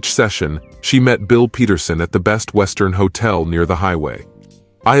 after each session, she met Bill Peterson at the Best Western Hotel near the highway.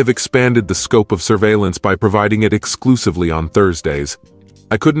 I have expanded the scope of surveillance by providing it exclusively on Thursdays.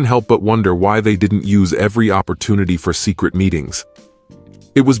 I couldn't help but wonder why they didn't use every opportunity for secret meetings.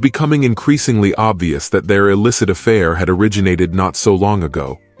 It was becoming increasingly obvious that their illicit affair had originated not so long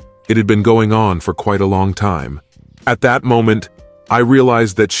ago. It had been going on for quite a long time. At that moment, I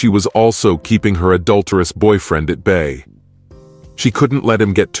realized that she was also keeping her adulterous boyfriend at bay. She couldn't let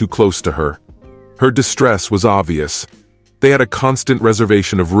him get too close to her. Her distress was obvious. They had a constant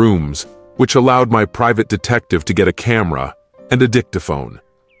reservation of rooms, which allowed my private detective to get a camera and a dictaphone.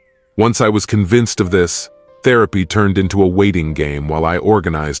 Once I was convinced of this, therapy turned into a waiting game while I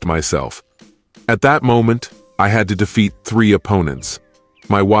organized myself. At that moment, I had to defeat 3 opponents: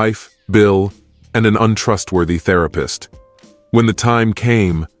 my wife, Bill, and an untrustworthy therapist. When the time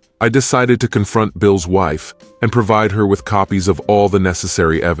came, I decided to confront Bill's wife and provide her with copies of all the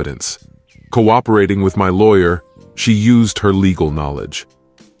necessary evidence. Cooperating with my lawyer, she used her legal knowledge.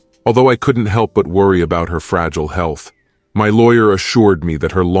 Although I couldn't help but worry about her fragile health, My lawyer assured me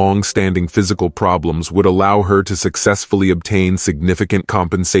that her long-standing physical problems would allow her to successfully obtain significant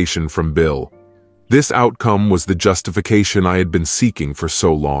compensation from Bill. This outcome was the justification I had been seeking for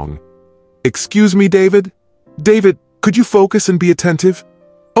so long. "Excuse me, David? David, could you focus and be attentive?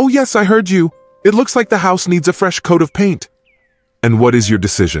 Oh yes, I heard you. It looks like the house needs a fresh coat of paint." "And what is your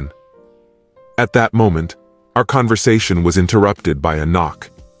decision?" At that moment, our conversation was interrupted by a knock.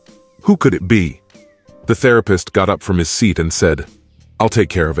 Who could it be? The therapist got up from his seat and said, "I'll take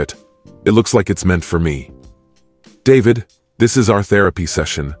care of it. It looks like it's meant for me." "David, this is our therapy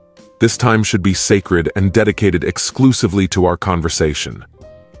session. This time should be sacred and dedicated exclusively to our conversation.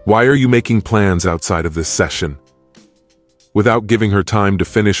 Why are you making plans outside of this session?" Without giving her time to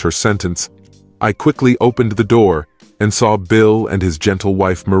finish her sentence, I quickly opened the door and saw Bill and his gentle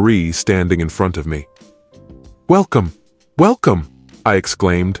wife Marie standing in front of me. "Welcome, welcome," I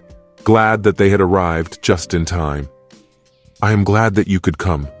exclaimed, glad that they had arrived just in time. "I am glad that you could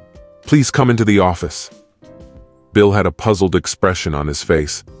come. Please come into the office." Bill had a puzzled expression on his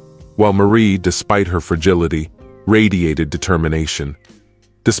face, while Marie, despite her fragility, radiated determination.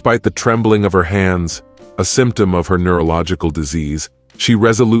 Despite the trembling of her hands, a symptom of her neurological disease, she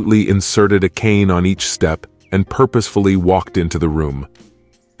resolutely inserted a cane on each step and purposefully walked into the room.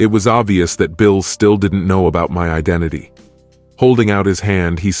 It was obvious that Bill still didn't know about my identity. Holding out his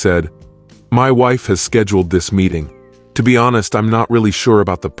hand, he said, "My wife has scheduled this meeting. To be honest, I'm not really sure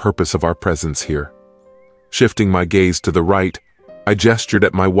about the purpose of our presence here." Shifting my gaze to the right, I gestured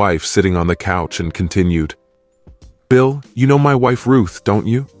at my wife sitting on the couch and continued, "Bill, you know my wife Ruth, don't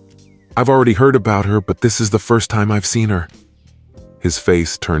you? I've already heard about her, but this is the first time I've seen her." His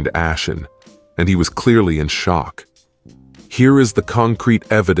face turned ashen, and he was clearly in shock. Here is the concrete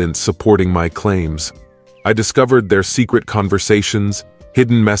evidence supporting my claims. I discovered their secret conversations,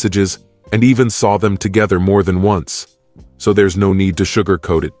 hidden messages, and even saw them together more than once. So there's no need to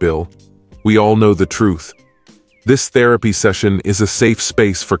sugarcoat it, Bill. We all know the truth. This therapy session is a safe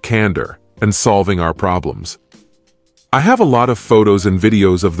space for candor and solving our problems. I have a lot of photos and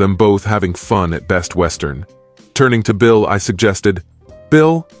videos of them both having fun at Best Western. Turning to Bill, I suggested,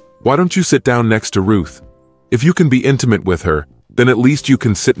 "Bill, why don't you sit down next to Ruth? If you can be intimate with her, then at least you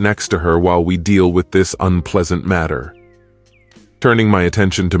can sit next to her while we deal with this unpleasant matter." Turning my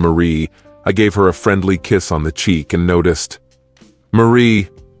attention to Marie, I gave her a friendly kiss on the cheek and noticed, "Marie,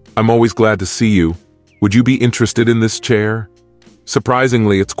 I'm always glad to see you. Would you be interested in this chair?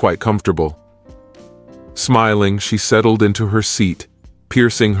 Surprisingly, it's quite comfortable." Smiling, she settled into her seat,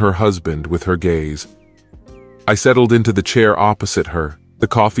 piercing her husband with her gaze. I settled into the chair opposite her, the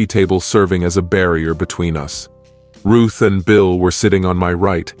coffee table serving as a barrier between us. Ruth and Bill were sitting on my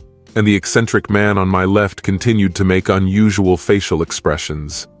right, and the eccentric man on my left continued to make unusual facial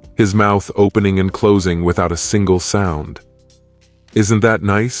expressions, his mouth opening and closing without a single sound. "Isn't that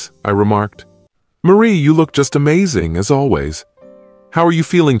nice?" I remarked. "Marie, you look just amazing, as always. How are you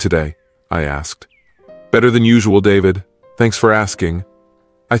feeling today?" I asked. "Better than usual, David. Thanks for asking.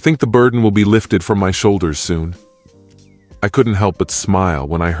 I think the burden will be lifted from my shoulders soon." I couldn't help but smile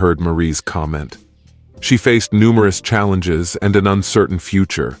when I heard Marie's comment. She faced numerous challenges and an uncertain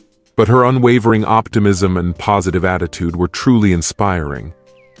future, but her unwavering optimism and positive attitude were truly inspiring.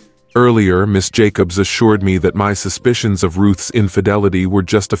 Earlier, Miss Jacobs assured me that my suspicions of Ruth's infidelity were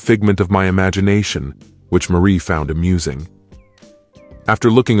just a figment of my imagination, which Marie found amusing. After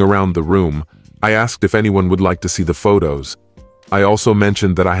looking around the room, I asked if anyone would like to see the photos. I also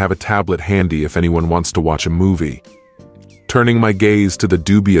mentioned that I have a tablet handy if anyone wants to watch a movie. Turning my gaze to the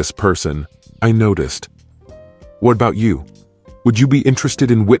dubious person, I noticed, "What about you? Would you be interested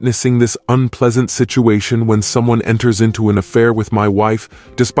in witnessing this unpleasant situation when someone enters into an affair with my wife,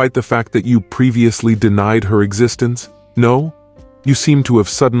 despite the fact that you previously denied her existence? No? You seem to have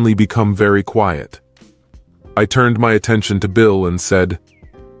suddenly become very quiet." I turned my attention to Bill and said,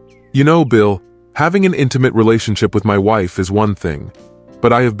 "You know, Bill, having an intimate relationship with my wife is one thing,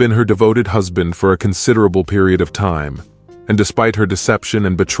 but I have been her devoted husband for a considerable period of time, and despite her deception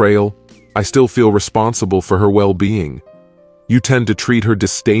and betrayal, I still feel responsible for her well-being. You tend to treat her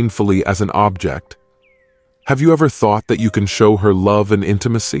disdainfully as an object. Have you ever thought that you can show her love and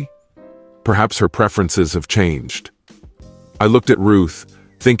intimacy? Perhaps her preferences have changed." I looked at Ruth,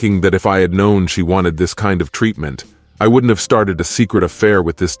 thinking that if I had known she wanted this kind of treatment, I wouldn't have started a secret affair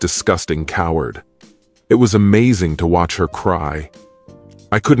with this disgusting coward. It was amazing to watch her cry.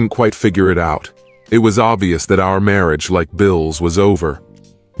 I couldn't quite figure it out. It was obvious that our marriage, like Bill's, was over.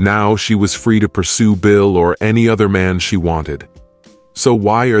 Now she was free to pursue Bill or any other man she wanted. So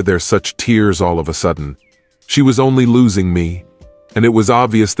why are there such tears all of a sudden? She was only losing me, and it was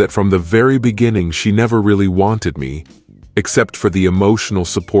obvious that from the very beginning she never really wanted me. except for the emotional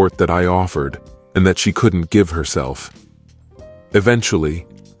support that I offered and that she couldn't give herself. Eventually,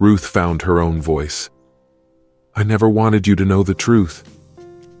 Ruth found her own voice. "I never wanted you to know the truth.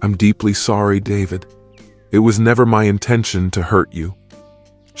 I'm deeply sorry, David. It was never my intention to hurt you."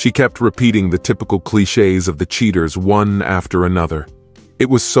 She kept repeating the typical cliches of the cheaters one after another. It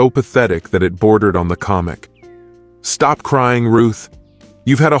was so pathetic that it bordered on the comic. "Stop crying, Ruth.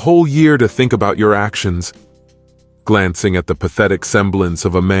 You've had a whole year to think about your actions." Glancing at the pathetic semblance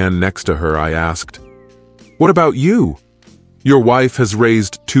of a man next to her, I asked, "What about you? Your wife has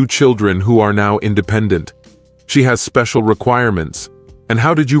raised 2 children who are now independent. She has special requirements. And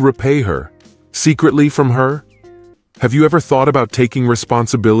how did you repay her? Secretly from her? Have you ever thought about taking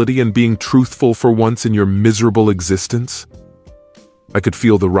responsibility and being truthful for once in your miserable existence?" I could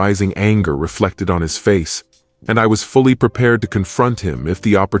feel the rising anger reflected on his face, and I was fully prepared to confront him if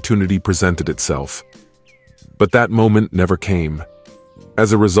the opportunity presented itself. But that moment never came.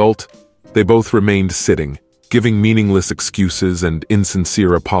 As a result, they both remained sitting, giving meaningless excuses and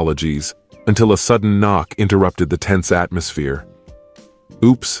insincere apologies, until a sudden knock interrupted the tense atmosphere.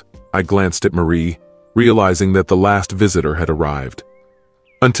 "Oops," I glanced at Marie, realizing that the last visitor had arrived.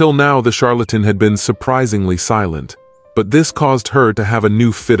 Until now, the charlatan had been surprisingly silent, but this caused her to have a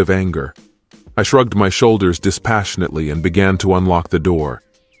new fit of anger. I shrugged my shoulders dispassionately and began to unlock the door.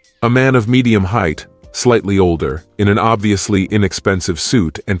 A man of medium height, slightly older, in an obviously inexpensive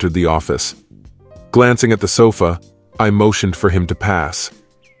suit, entered the office. Glancing at the sofa, I motioned for him to pass.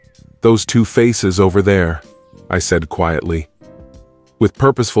 "Those 2 faces over there," I said quietly. With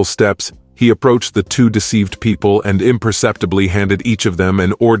purposeful steps, he approached the 2 deceived people and imperceptibly handed each of them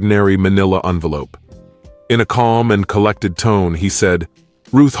an ordinary manila envelope. In a calm and collected tone, he said,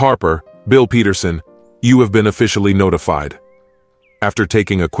 "Ruth Harper, Bill Peterson, you have been officially notified." After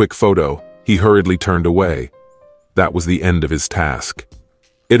taking a quick photo, he hurriedly turned away. That was the end of his task.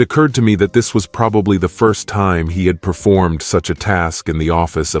 It occurred to me that this was probably the first time he had performed such a task in the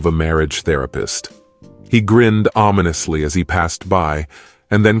office of a marriage therapist. He grinned ominously as he passed by,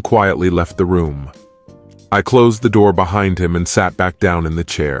 and then quietly left the room. I closed the door behind him and sat back down in the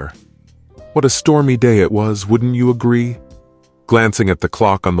chair. What a stormy day it was, wouldn't you agree? Glancing at the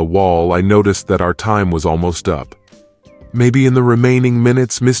clock on the wall, I noticed that our time was almost up. Maybe in the remaining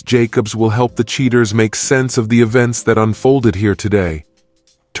minutes, Miss Jacobs will help the cheaters make sense of the events that unfolded here today.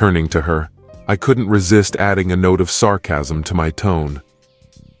 Turning to her, I couldn't resist adding a note of sarcasm to my tone.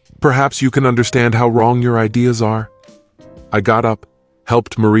 Perhaps you can understand how wrong your ideas are? I got up,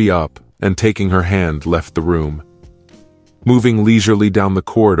 helped Marie up, and taking her hand, left the room. Moving leisurely down the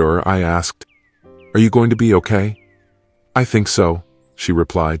corridor, I asked, "Are you going to be okay?" "I think so," she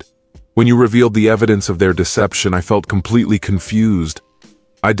replied. "When you revealed the evidence of their deception, I felt completely confused.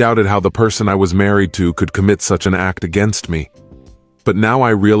 I doubted how the person I was married to could commit such an act against me. But now I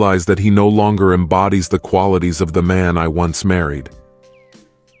realize that he no longer embodies the qualities of the man I once married.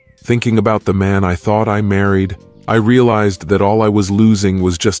 Thinking about the man I thought I married, I realized that all I was losing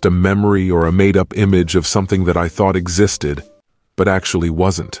was just a memory or a made-up image of something that I thought existed, but actually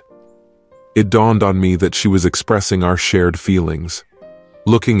wasn't. It dawned on me that she was expressing our shared feelings.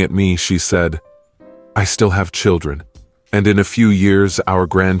 Looking at me, she said, "I still have children, and in a few years our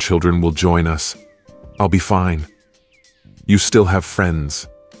grandchildren will join us. I'll be fine. You still have friends.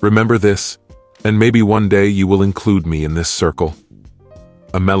 Remember this, and maybe one day you will include me in this circle."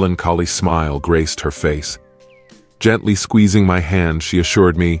 A melancholy smile graced her face. Gently squeezing my hand, she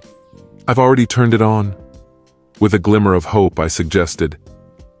assured me, "I've already turned it on." With a glimmer of hope, I suggested,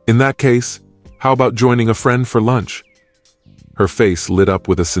 "In that case, how about joining a friend for lunch?" Her face lit up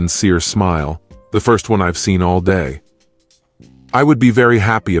with a sincere smile, the first one I've seen all day. "I would be very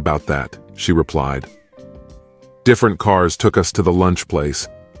happy about that," she replied. Different cars took us to the lunch place,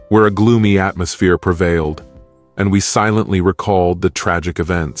 where a gloomy atmosphere prevailed, and we silently recalled the tragic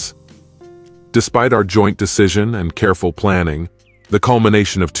events. Despite our joint decision and careful planning, the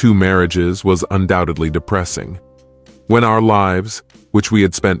culmination of 2 marriages was undoubtedly depressing. When our lives, which we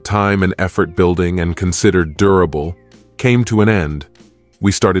had spent time and effort building and considered durable, came to an end,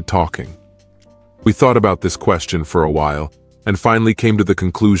 we started talking. We thought about this question for a while, and finally came to the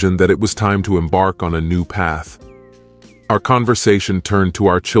conclusion that it was time to embark on a new path. Our conversation turned to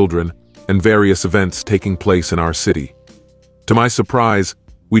our children and various events taking place in our city. To my surprise,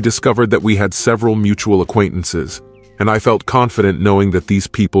 we discovered that we had several mutual acquaintances, and I felt confident knowing that these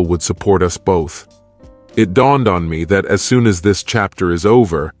people would support us both. It dawned on me that as soon as this chapter is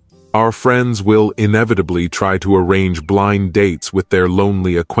over, our friends will inevitably try to arrange blind dates with their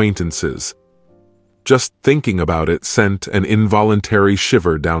lonely acquaintances. Just thinking about it sent an involuntary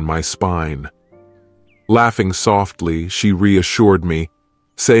shiver down my spine. Laughing softly, she reassured me,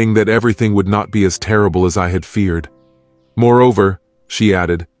 saying that everything would not be as terrible as I had feared. Moreover, she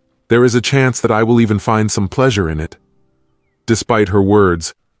added, there is a chance that I will even find some pleasure in it. Despite her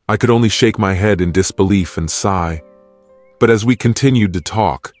words, I could only shake my head in disbelief and sigh. But as we continued to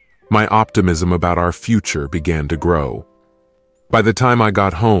talk, my optimism about our future began to grow. By the time I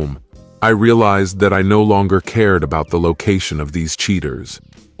got home, I realized that I no longer cared about the location of these cheaters,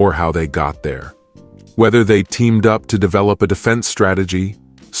 or how they got there. Whether they teamed up to develop a defense strategy,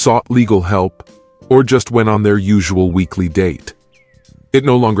 sought legal help, or just went on their usual weekly date. It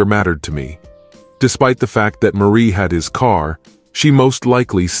no longer mattered to me. Despite the fact that Marie had his car, she most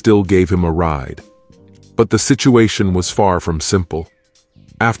likely still gave him a ride. But the situation was far from simple.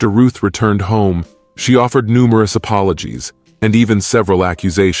 After Ruth returned home, she offered numerous apologies, and even several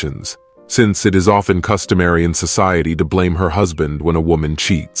accusations, since it is often customary in society to blame her husband when a woman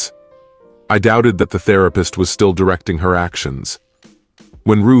cheats. I doubted that the therapist was still directing her actions.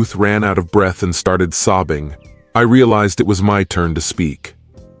 When Ruth ran out of breath and started sobbing, I realized it was my turn to speak.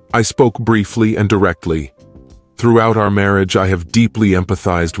 I spoke briefly and directly. Throughout our marriage, I have deeply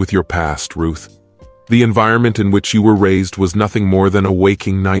empathized with your past, Ruth. The environment in which you were raised was nothing more than a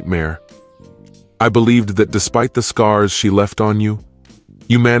waking nightmare. I believed that despite the scars she left on you,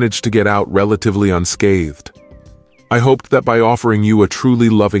 you managed to get out relatively unscathed. I hoped that by offering you a truly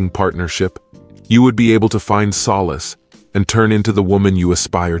loving partnership, you would be able to find solace and turn into the woman you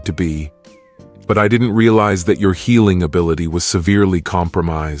aspire to be. But I didn't realize that your healing ability was severely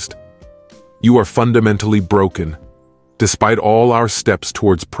compromised. You are fundamentally broken. Despite all our steps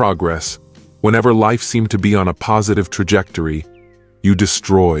towards progress, whenever life seemed to be on a positive trajectory, you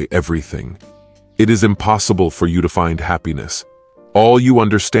destroy everything. It is impossible for you to find happiness. All you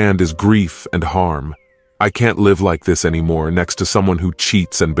understand is grief and harm. I can't live like this anymore next to someone who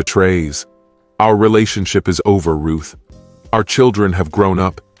cheats and betrays. Our relationship is over, Ruth. Our children have grown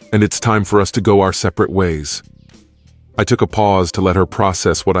up, and it's time for us to go our separate ways. I took a pause to let her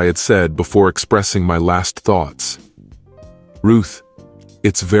process what I had said before expressing my last thoughts. Ruth,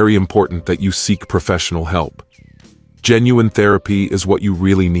 it's very important that you seek professional help. Genuine therapy is what you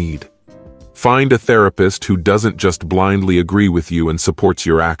really need. Find a therapist who doesn't just blindly agree with you and supports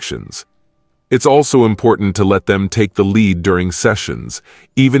your actions. It's also important to let them take the lead during sessions,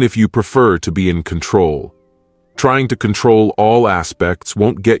 even if you prefer to be in control. Trying to control all aspects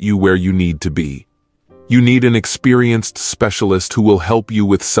won't get you where you need to be. You need an experienced specialist who will help you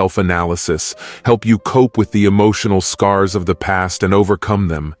with self-analysis, help you cope with the emotional scars of the past and overcome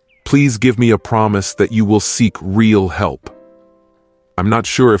them. Please give me a promise that you will seek real help. I'm not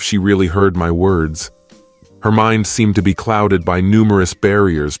sure if she really heard my words. Her mind seemed to be clouded by numerous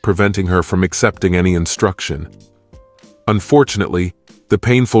barriers preventing her from accepting any instruction. Unfortunately, the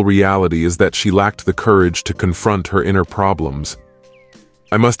painful reality is that she lacked the courage to confront her inner problems.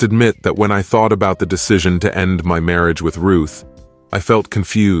 I must admit that when I thought about the decision to end my marriage with Ruth, I felt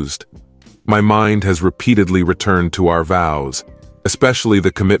confused. My mind has repeatedly returned to our vows, especially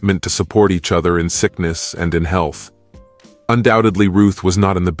the commitment to support each other in sickness and in health. Undoubtedly, Ruth was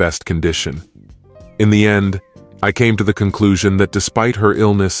not in the best condition. In the end, I came to the conclusion that despite her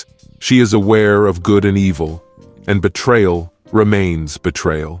illness, she is aware of good and evil, and betrayal remains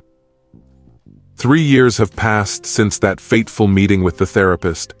betrayal. 3 years have passed since that fateful meeting with the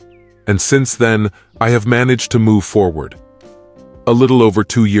therapist, and since then, I have managed to move forward. A little over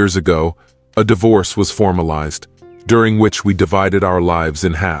 2 years ago, a divorce was formalized, during which we divided our lives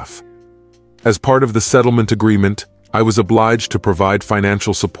in half. As part of the settlement agreement, I was obliged to provide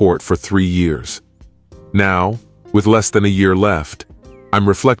financial support for 3 years. Now, with less than a year left, I'm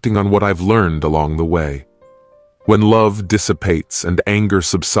reflecting on what I've learned along the way. When love dissipates and anger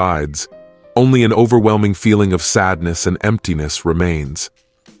subsides, only an overwhelming feeling of sadness and emptiness remains.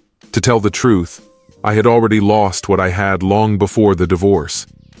 To tell the truth, I had already lost what I had long before the divorce.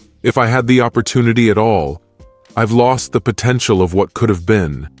 If I had the opportunity at all, I've lost the potential of what could have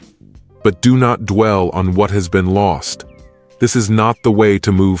been. But do not dwell on what has been lost. This is not the way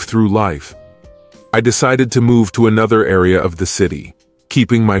to move through life. I decided to move to another area of the city,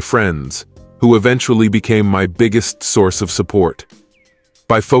 keeping my friends, who eventually became my biggest source of support.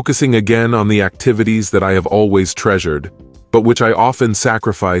 By focusing again on the activities that I have always treasured, but which I often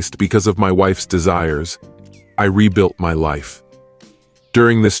sacrificed because of my wife's desires, I rebuilt my life.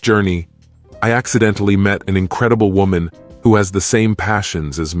 During this journey, I accidentally met an incredible woman who has the same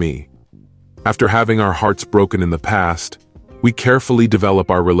passions as me. After having our hearts broken in the past, we carefully develop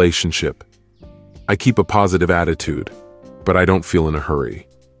our relationship. I keep a positive attitude, but I don't feel in a hurry.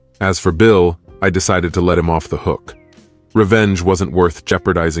 As for Bill, I decided to let him off the hook. Revenge wasn't worth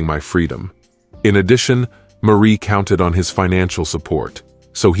jeopardizing my freedom. In addition, Marie counted on his financial support,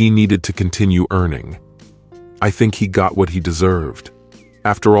 so he needed to continue earning. I think he got what he deserved.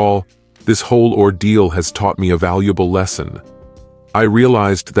 After all, this whole ordeal has taught me a valuable lesson. I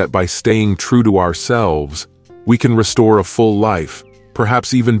realized that by staying true to ourselves, we can restore a full life,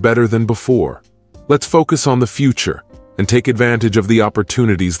 perhaps even better than before. Let's focus on the future and take advantage of the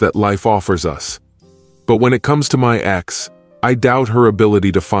opportunities that life offers us. But when it comes to my ex, I doubt her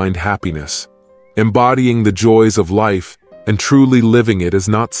ability to find happiness. Embodying the joys of life and truly living it is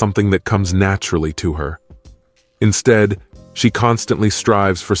not something that comes naturally to her. Instead, she constantly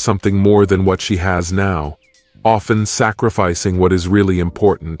strives for something more than what she has now, often sacrificing what is really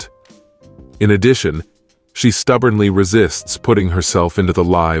important. In addition, she stubbornly resists putting herself into the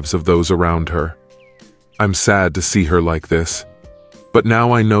lives of those around her. I'm sad to see her like this, but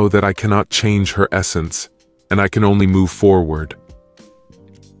now I know that I cannot change her essence, and I can only move forward.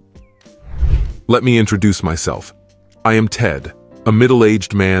 Let me introduce myself. I am Ted, a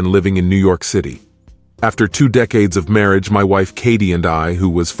middle-aged man living in New York City. After 2 decades of marriage, my wife Katie and I, who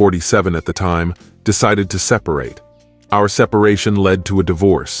was 47 at the time, decided to separate. Our separation led to a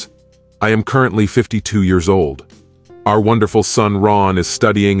divorce. I am currently 52 years old. Our wonderful son Ron is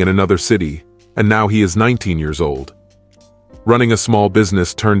studying in another city, and now he is 19 years old. Running a small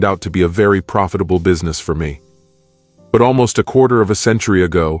business turned out to be a very profitable business for me. But almost a quarter of a century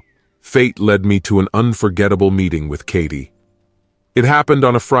ago, fate led me to an unforgettable meeting with Katie. It happened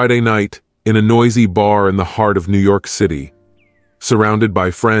on a Friday night in a noisy bar in the heart of New York City. Surrounded by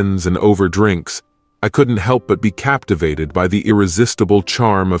friends and over drinks, I couldn't help but be captivated by the irresistible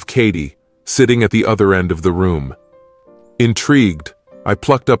charm of Katie, sitting at the other end of the room. Intrigued, I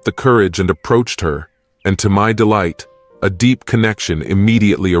plucked up the courage and approached her, and to my delight, a deep connection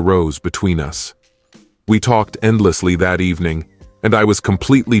immediately arose between us. We talked endlessly that evening, and I was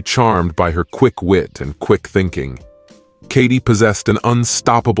completely charmed by her quick wit and quick thinking. Katie possessed an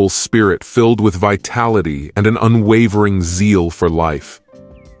unstoppable spirit filled with vitality and an unwavering zeal for life.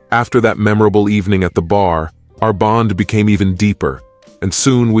 After that memorable evening at the bar, our bond became even deeper, and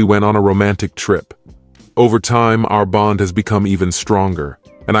soon we went on a romantic trip. Over time, our bond has become even stronger,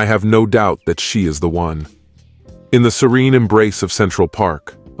 and I have no doubt that she is the one. In the serene embrace of Central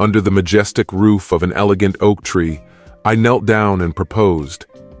Park, under the majestic roof of an elegant oak tree, I knelt down and proposed.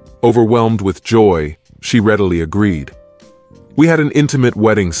 Overwhelmed with joy, she readily agreed. We had an intimate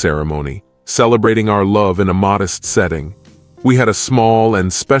wedding ceremony, celebrating our love in a modest setting. We had a small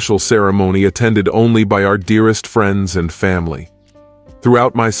and special ceremony attended only by our dearest friends and family.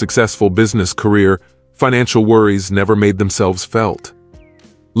 Throughout my successful business career, financial worries never made themselves felt.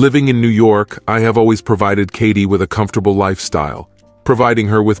 Living in New York, I have always provided Katie with a comfortable lifestyle, providing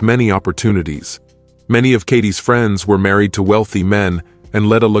her with many opportunities. Many of Katie's friends were married to wealthy men and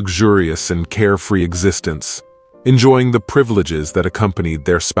led a luxurious and carefree existence, enjoying the privileges that accompanied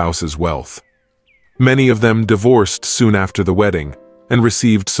their spouse's wealth. Many of them divorced soon after the wedding and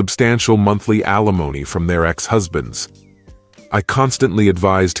received substantial monthly alimony from their ex-husbands. I constantly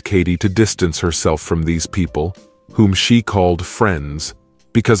advised Katie to distance herself from these people, whom she called friends,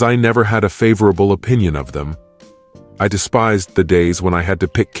 because I never had a favorable opinion of them. I despised the days when I had to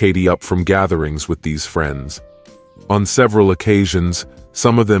pick Katie up from gatherings with these friends. On several occasions,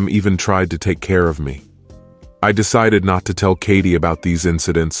 some of them even tried to take care of me. I decided not to tell Katie about these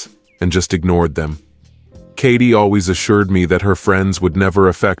incidents and just ignored them. Katie always assured me that her friends would never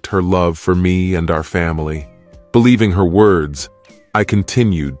affect her love for me and our family. Believing her words, I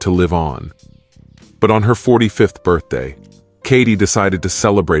continued to live on. But on her 45th birthday, Katie decided to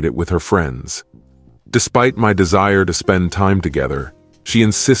celebrate it with her friends. Despite my desire to spend time together, she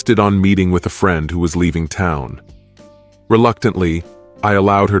insisted on meeting with a friend who was leaving town. Reluctantly, I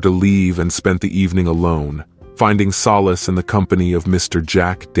allowed her to leave and spent the evening alone, finding solace in the company of Mr.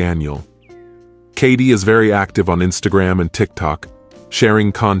 Jack Daniel. Katie is very active on Instagram and TikTok,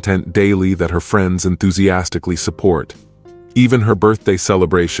 sharing content daily that her friends enthusiastically support. Even her birthday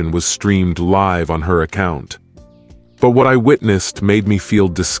celebration was streamed live on her account. But what I witnessed made me feel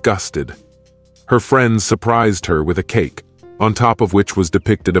disgusted. Her friends surprised her with a cake, on top of which was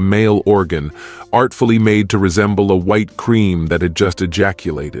depicted a male organ, artfully made to resemble a white cream that had just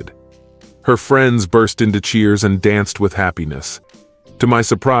ejaculated. Her friends burst into cheers and danced with happiness. To my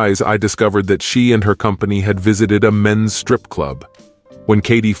surprise, I discovered that she and her company had visited a men's strip club. When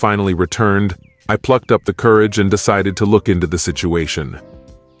Katie finally returned, I plucked up the courage and decided to look into the situation.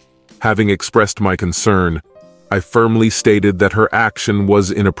 Having expressed my concern, I firmly stated that her action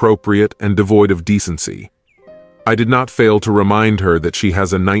was inappropriate and devoid of decency. I did not fail to remind her that she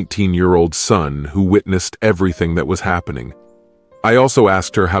has a 19-year-old son who witnessed everything that was happening. I also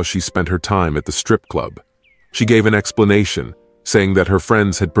asked her how she spent her time at the strip club. She gave an explanation, saying that her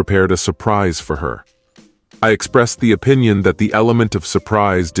friends had prepared a surprise for her. I expressed the opinion that the element of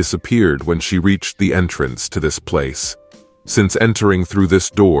surprise disappeared when she reached the entrance to this place, since entering through this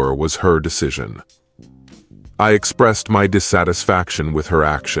door was her decision. I expressed my dissatisfaction with her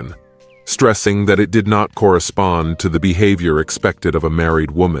action, stressing that it did not correspond to the behavior expected of a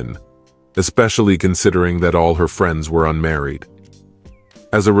married woman, especially considering that all her friends were unmarried.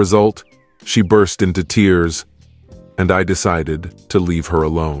 As a result, she burst into tears, and I decided to leave her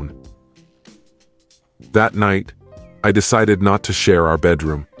alone. That night, I decided not to share our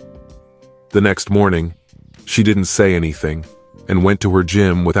bedroom. The next morning, she didn't say anything and went to her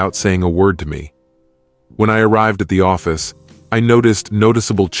gym without saying a word to me. When I arrived at the office, I noticed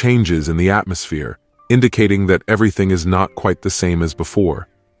noticeable changes in the atmosphere, indicating that everything is not quite the same as before.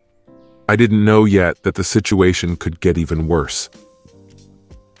 I didn't know yet that the situation could get even worse.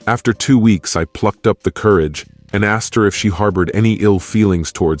 After 2 weeks, I plucked up the courage and asked her if she harbored any ill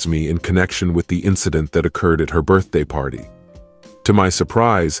feelings towards me in connection with the incident that occurred at her birthday party. To my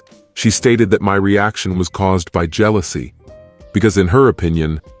surprise, she stated that my reaction was caused by jealousy, because in her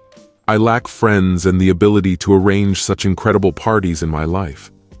opinion, I lack friends and the ability to arrange such incredible parties in my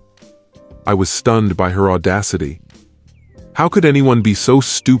life. I was stunned by her audacity. How could anyone be so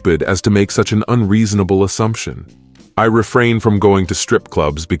stupid as to make such an unreasonable assumption? I refrained from going to strip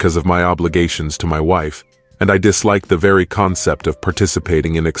clubs because of my obligations to my wife, and I disliked the very concept of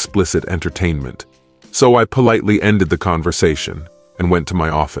participating in explicit entertainment. So I politely ended the conversation and went to my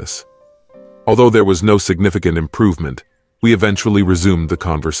office. Although there was no significant improvement, we eventually resumed the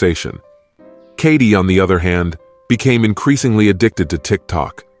conversation. Katie, on the other hand, became increasingly addicted to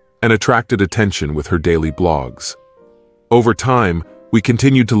TikTok and attracted attention with her daily blogs. Over time, we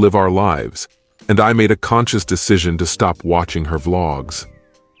continued to live our lives, and I made a conscious decision to stop watching her vlogs.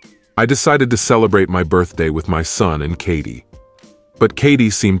 I decided to celebrate my birthday with my son and Katie. But Katie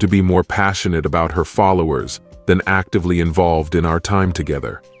seemed to be more passionate about her followers than actively involved in our time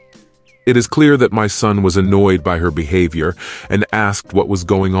together. It is clear that my son was annoyed by her behavior and asked what was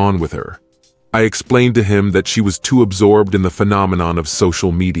going on with her. I explained to him that she was too absorbed in the phenomenon of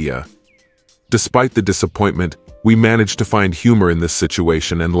social media. Despite the disappointment, we managed to find humor in this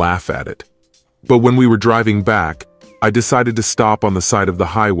situation and laugh at it. But when we were driving back, I decided to stop on the side of the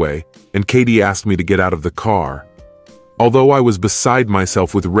highway, and Katie asked me to get out of the car. Although I was beside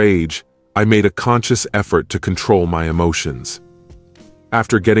myself with rage, I made a conscious effort to control my emotions.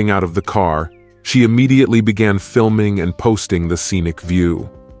 After getting out of the car, she immediately began filming and posting the scenic view.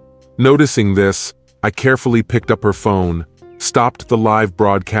 Noticing this, I carefully picked up her phone, stopped the live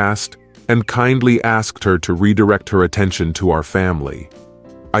broadcast, and kindly asked her to redirect her attention to our family.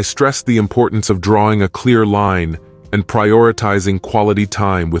 I stressed the importance of drawing a clear line and prioritizing quality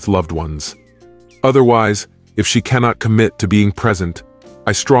time with loved ones. Otherwise, if she cannot commit to being present,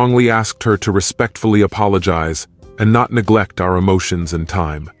 I strongly asked her to respectfully apologize and not neglect our emotions and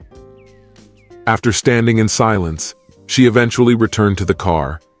time. After standing in silence, she eventually returned to the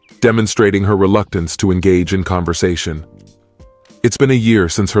car, demonstrating her reluctance to engage in conversation. It's been a year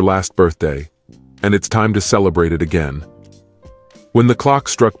since her last birthday, and it's time to celebrate it again. When the clock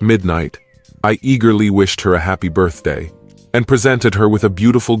struck midnight, I eagerly wished her a happy birthday and presented her with a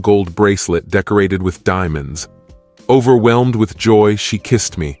beautiful gold bracelet decorated with diamonds. Overwhelmed with joy, she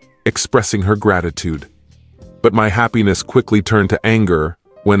kissed me, expressing her gratitude. But my happiness quickly turned to anger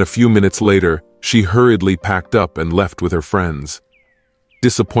when a few minutes later, she hurriedly packed up and left with her friends.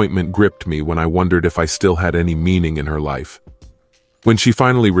 Disappointment gripped me when I wondered if I still had any meaning in her life. When she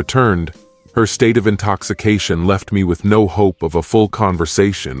finally returned, her state of intoxication left me with no hope of a full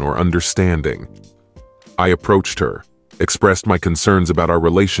conversation or understanding. I approached her, expressed my concerns about our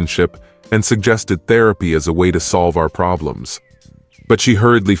relationship, and suggested therapy as a way to solve our problems. But she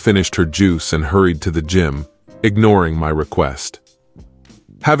hurriedly finished her juice and hurried to the gym, ignoring my request.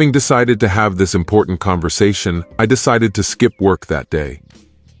 Having decided to have this important conversation, I decided to skip work that day.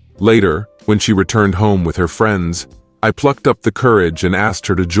 Later, when she returned home with her friends, I plucked up the courage and asked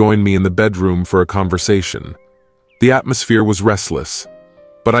her to join me in the bedroom for a conversation. The atmosphere was restless,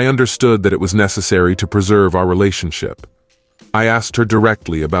 but I understood that it was necessary to preserve our relationship. I asked her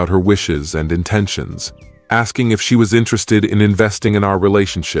directly about her wishes and intentions, asking if she was interested in investing in our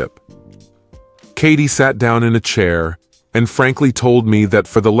relationship. Katie sat down in a chair and frankly told me that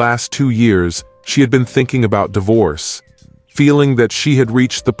for the last 2 years, she had been thinking about divorce, feeling that she had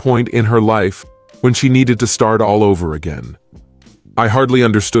reached the point in her life when she needed to start all over again. I hardly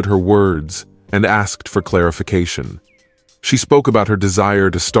understood her words and asked for clarification. She spoke about her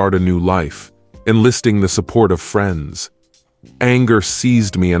desire to start a new life, enlisting the support of friends. Anger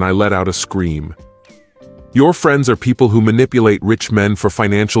seized me and I let out a scream. Your friends are people who manipulate rich men for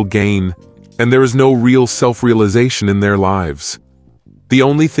financial gain, and there is no real self-realization in their lives. The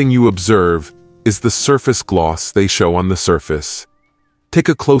only thing you observe is the surface gloss they show on the surface. Take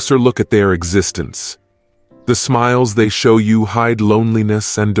a closer look at their existence. The smiles they show you hide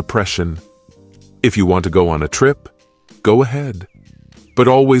loneliness and depression. If you want to go on a trip, go ahead. But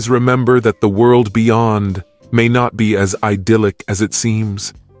always remember that the world beyond may not be as idyllic as it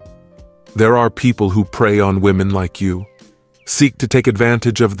seems. There are people who prey on women like you, seek to take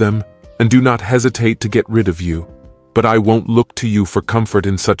advantage of them, and do not hesitate to get rid of you. But I won't look to you for comfort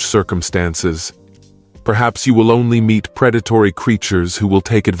in such circumstances. Perhaps you will only meet predatory creatures who will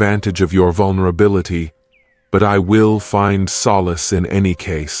take advantage of your vulnerability, but I will find solace in any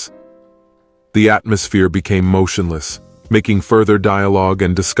case. The atmosphere became motionless, making further dialogue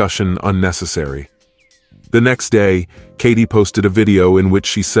and discussion unnecessary. The next day, Katie posted a video in which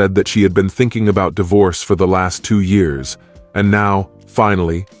she said that she had been thinking about divorce for the last 2 years, and now,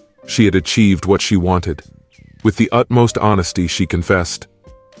 finally, she had achieved what she wanted. With the utmost honesty, she confessed,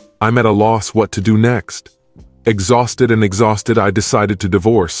 "I'm at a loss what to do next. Exhausted, I decided to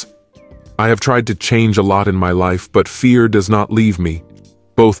divorce. I have tried to change a lot in my life, but fear does not leave me,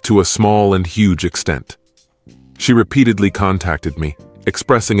 both to a small and huge extent." She repeatedly contacted me,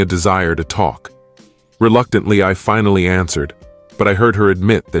 expressing a desire to talk. Reluctantly, I finally answered, but I heard her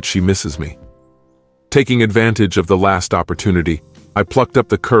admit that she misses me. Taking advantage of the last opportunity, I plucked up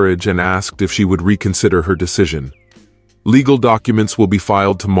the courage and asked if she would reconsider her decision. Legal documents will be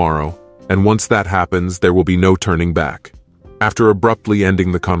filed tomorrow, and once that happens, there will be no turning back. After abruptly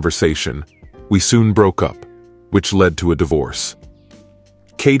ending the conversation, we soon broke up, which led to a divorce.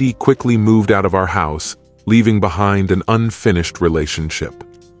 Katie quickly moved out of our house, leaving behind an unfinished relationship.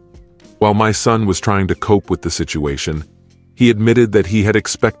 While my son was trying to cope with the situation, he admitted that he had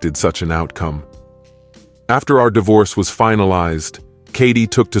expected such an outcome. After our divorce was finalized, Katie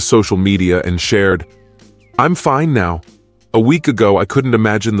took to social media and shared, "I'm fine now. A week ago I couldn't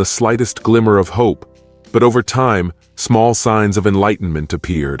imagine the slightest glimmer of hope, but over time, small signs of enlightenment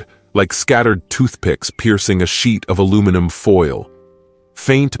appeared, like scattered toothpicks piercing a sheet of aluminum foil.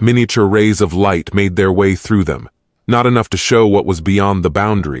 Faint miniature rays of light made their way through them, not enough to show what was beyond the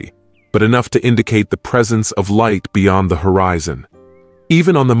boundary, but enough to indicate the presence of light beyond the horizon.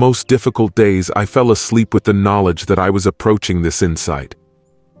 Even on the most difficult days, I fell asleep with the knowledge that I was approaching this insight.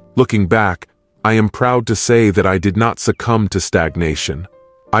 Looking back, I am proud to say that I did not succumb to stagnation.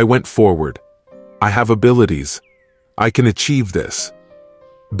 I went forward. I have abilities. I can achieve this.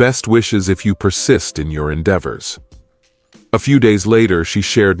 Best wishes if you persist in your endeavors." A few days later, she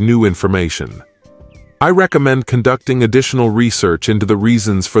shared new information. "I recommend conducting additional research into the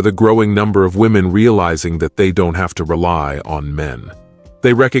reasons for the growing number of women realizing that they don't have to rely on men.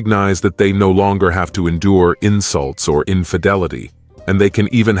 They recognize that they no longer have to endure insults or infidelity, and they can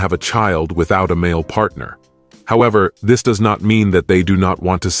even have a child without a male partner. However, this does not mean that they do not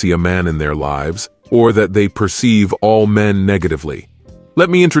want to see a man in their lives, or that they perceive all men negatively. Let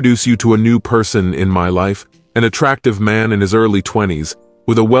me introduce you to a new person in my life, an attractive man in his early 20s,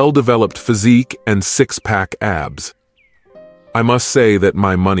 with a well-developed physique and six-pack abs. I must say that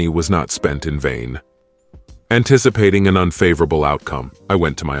my money was not spent in vain." Anticipating an unfavorable outcome, I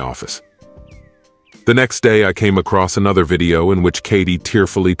went to my office. The next day, I came across another video in which Katie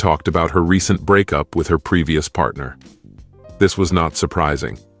tearfully talked about her recent breakup with her previous partner. This was not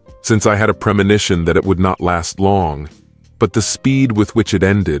surprising, since I had a premonition that it would not last long, but the speed with which it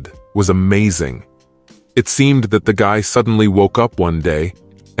ended was amazing. It seemed that the guy suddenly woke up one day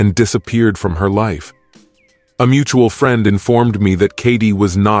and disappeared from her life. A mutual friend informed me that Katie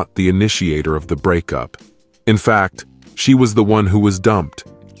was not the initiator of the breakup. In fact, she was the one who was dumped.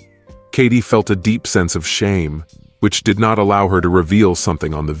 Katie felt a deep sense of shame, which did not allow her to reveal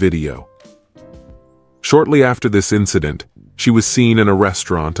something on the video. Shortly after this incident, she was seen in a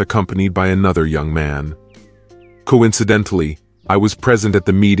restaurant accompanied by another young man. Coincidentally, I was present at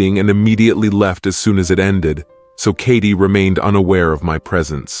the meeting and immediately left as soon as it ended, so Katie remained unaware of my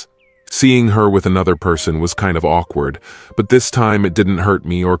presence. Seeing her with another person was kind of awkward, but this time it didn't hurt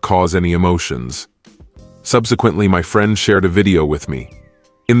me or cause any emotions. Subsequently, my friend shared a video with me.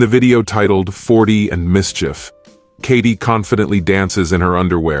 In the video titled 40 and Mischief, Katie confidently dances in her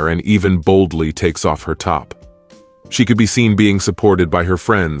underwear and even boldly takes off her top. She could be seen being supported by her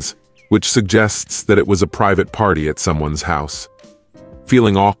friends, which suggests that it was a private party at someone's house.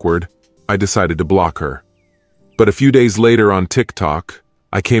 Feeling awkward, I decided to block her. But a few days later on TikTok,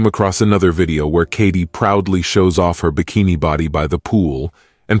 I came across another video where Katie proudly shows off her bikini body by the pool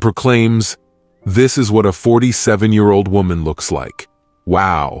and proclaims, This is what a 47-year-old woman looks like.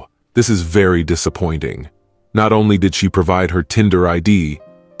 Wow, this is very disappointing. Not only did she provide her Tinder ID,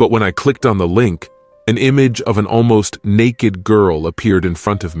 but when I clicked on the link, an image of an almost naked girl appeared in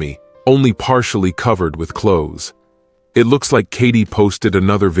front of me, only partially covered with clothes. It looks like Katie posted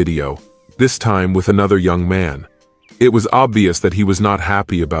another video, this time with another young man. It was obvious that he was not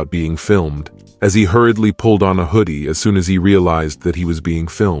happy about being filmed, as he hurriedly pulled on a hoodie as soon as he realized that he was being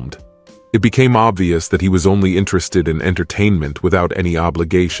filmed. It became obvious that he was only interested in entertainment without any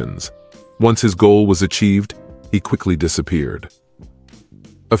obligations. Once his goal was achieved, he quickly disappeared.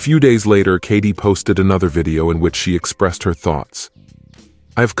 A few days later, Katie posted another video in which she expressed her thoughts.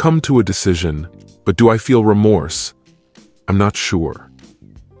 "I've come to a decision, but do I feel remorse? I'm not sure.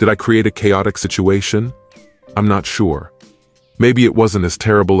 Did I create a chaotic situation? I'm not sure. Maybe it wasn't as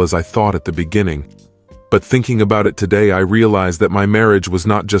terrible as I thought at the beginning, but thinking about it today, I realized that my marriage was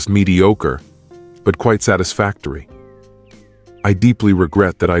not just mediocre, but quite satisfactory. I deeply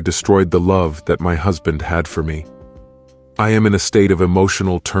regret that I destroyed the love that my husband had for me. I am in a state of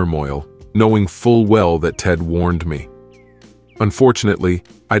emotional turmoil, knowing full well that Ted warned me. Unfortunately,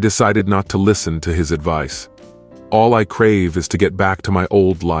 I decided not to listen to his advice. All I crave is to get back to my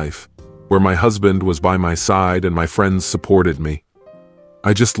old life, where my husband was by my side and my friends supported me.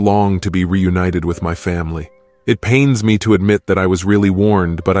 I just long to be reunited with my family. It pains me to admit that I was really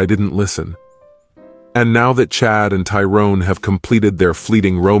warned, but I didn't listen. And now that Chad and Tyrone have completed their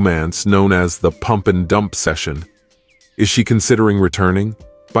fleeting romance known as the pump and dump session, is she considering returning?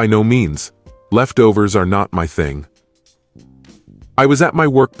 By no means. Leftovers are not my thing. I was at my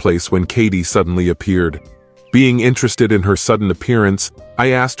workplace when Katie suddenly appeared. Being interested in her sudden appearance,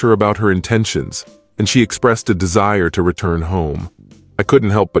 I asked her about her intentions, and she expressed a desire to return home. I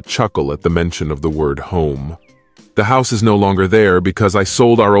couldn't help but chuckle at the mention of the word home. The house is no longer there because I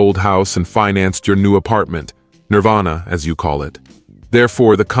sold our old house and financed your new apartment, Nirvana, as you call it.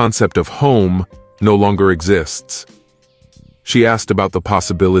 Therefore, the concept of home no longer exists. She asked about the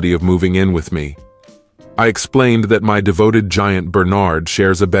possibility of moving in with me. I explained that my devoted giant Bernard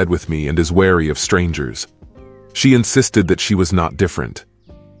shares a bed with me and is wary of strangers. She insisted that she was not different.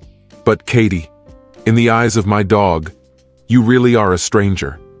 But Katie, in the eyes of my dog, you really are a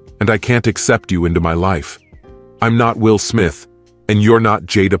stranger, and I can't accept you into my life. I'm not Will Smith, and you're not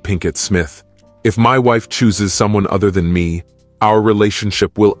Jada Pinkett Smith. If my wife chooses someone other than me, our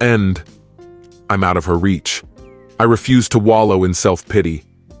relationship will end. I'm out of her reach. I refuse to wallow in self-pity.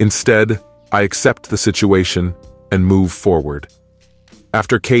 Instead, I accept the situation and move forward.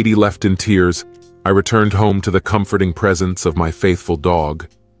 After Katie left in tears, I returned home to the comforting presence of my faithful dog.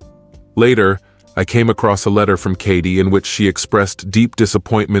 Later, I came across a letter from Katie in which she expressed deep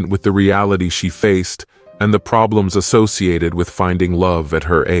disappointment with the reality she faced and the problems associated with finding love at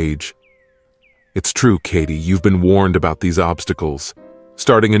her age. It's true, Katie, you've been warned about these obstacles.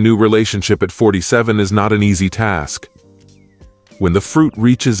 Starting a new relationship at 47 is not an easy task. When the fruit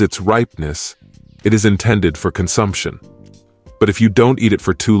reaches its ripeness, it is intended for consumption. But if you don't eat it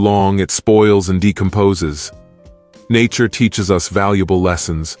for too long, it spoils and decomposes. Nature teaches us valuable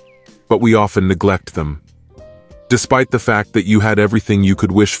lessons, but we often neglect them. Despite the fact that you had everything you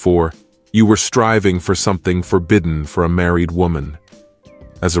could wish for, you were striving for something forbidden for a married woman.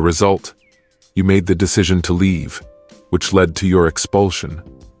 As a result, you made the decision to leave, which led to your expulsion.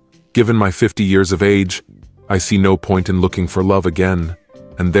 Given my 50 years of age, I see no point in looking for love again,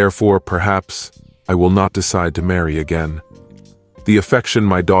 and therefore, perhaps, I will not decide to marry again. The affection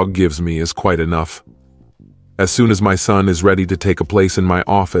my dog gives me is quite enough. As soon as my son is ready to take a place in my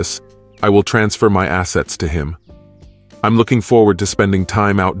office, I will transfer my assets to him. I'm looking forward to spending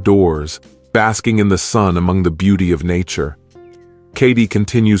time outdoors, basking in the sun among the beauty of nature. Katie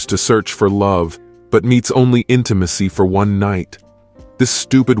continues to search for love, but meets only intimacy for one night. This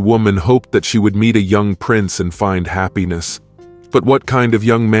stupid woman hoped that she would meet a young prince and find happiness. But what kind of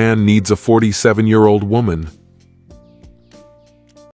young man needs a 47-year-old woman?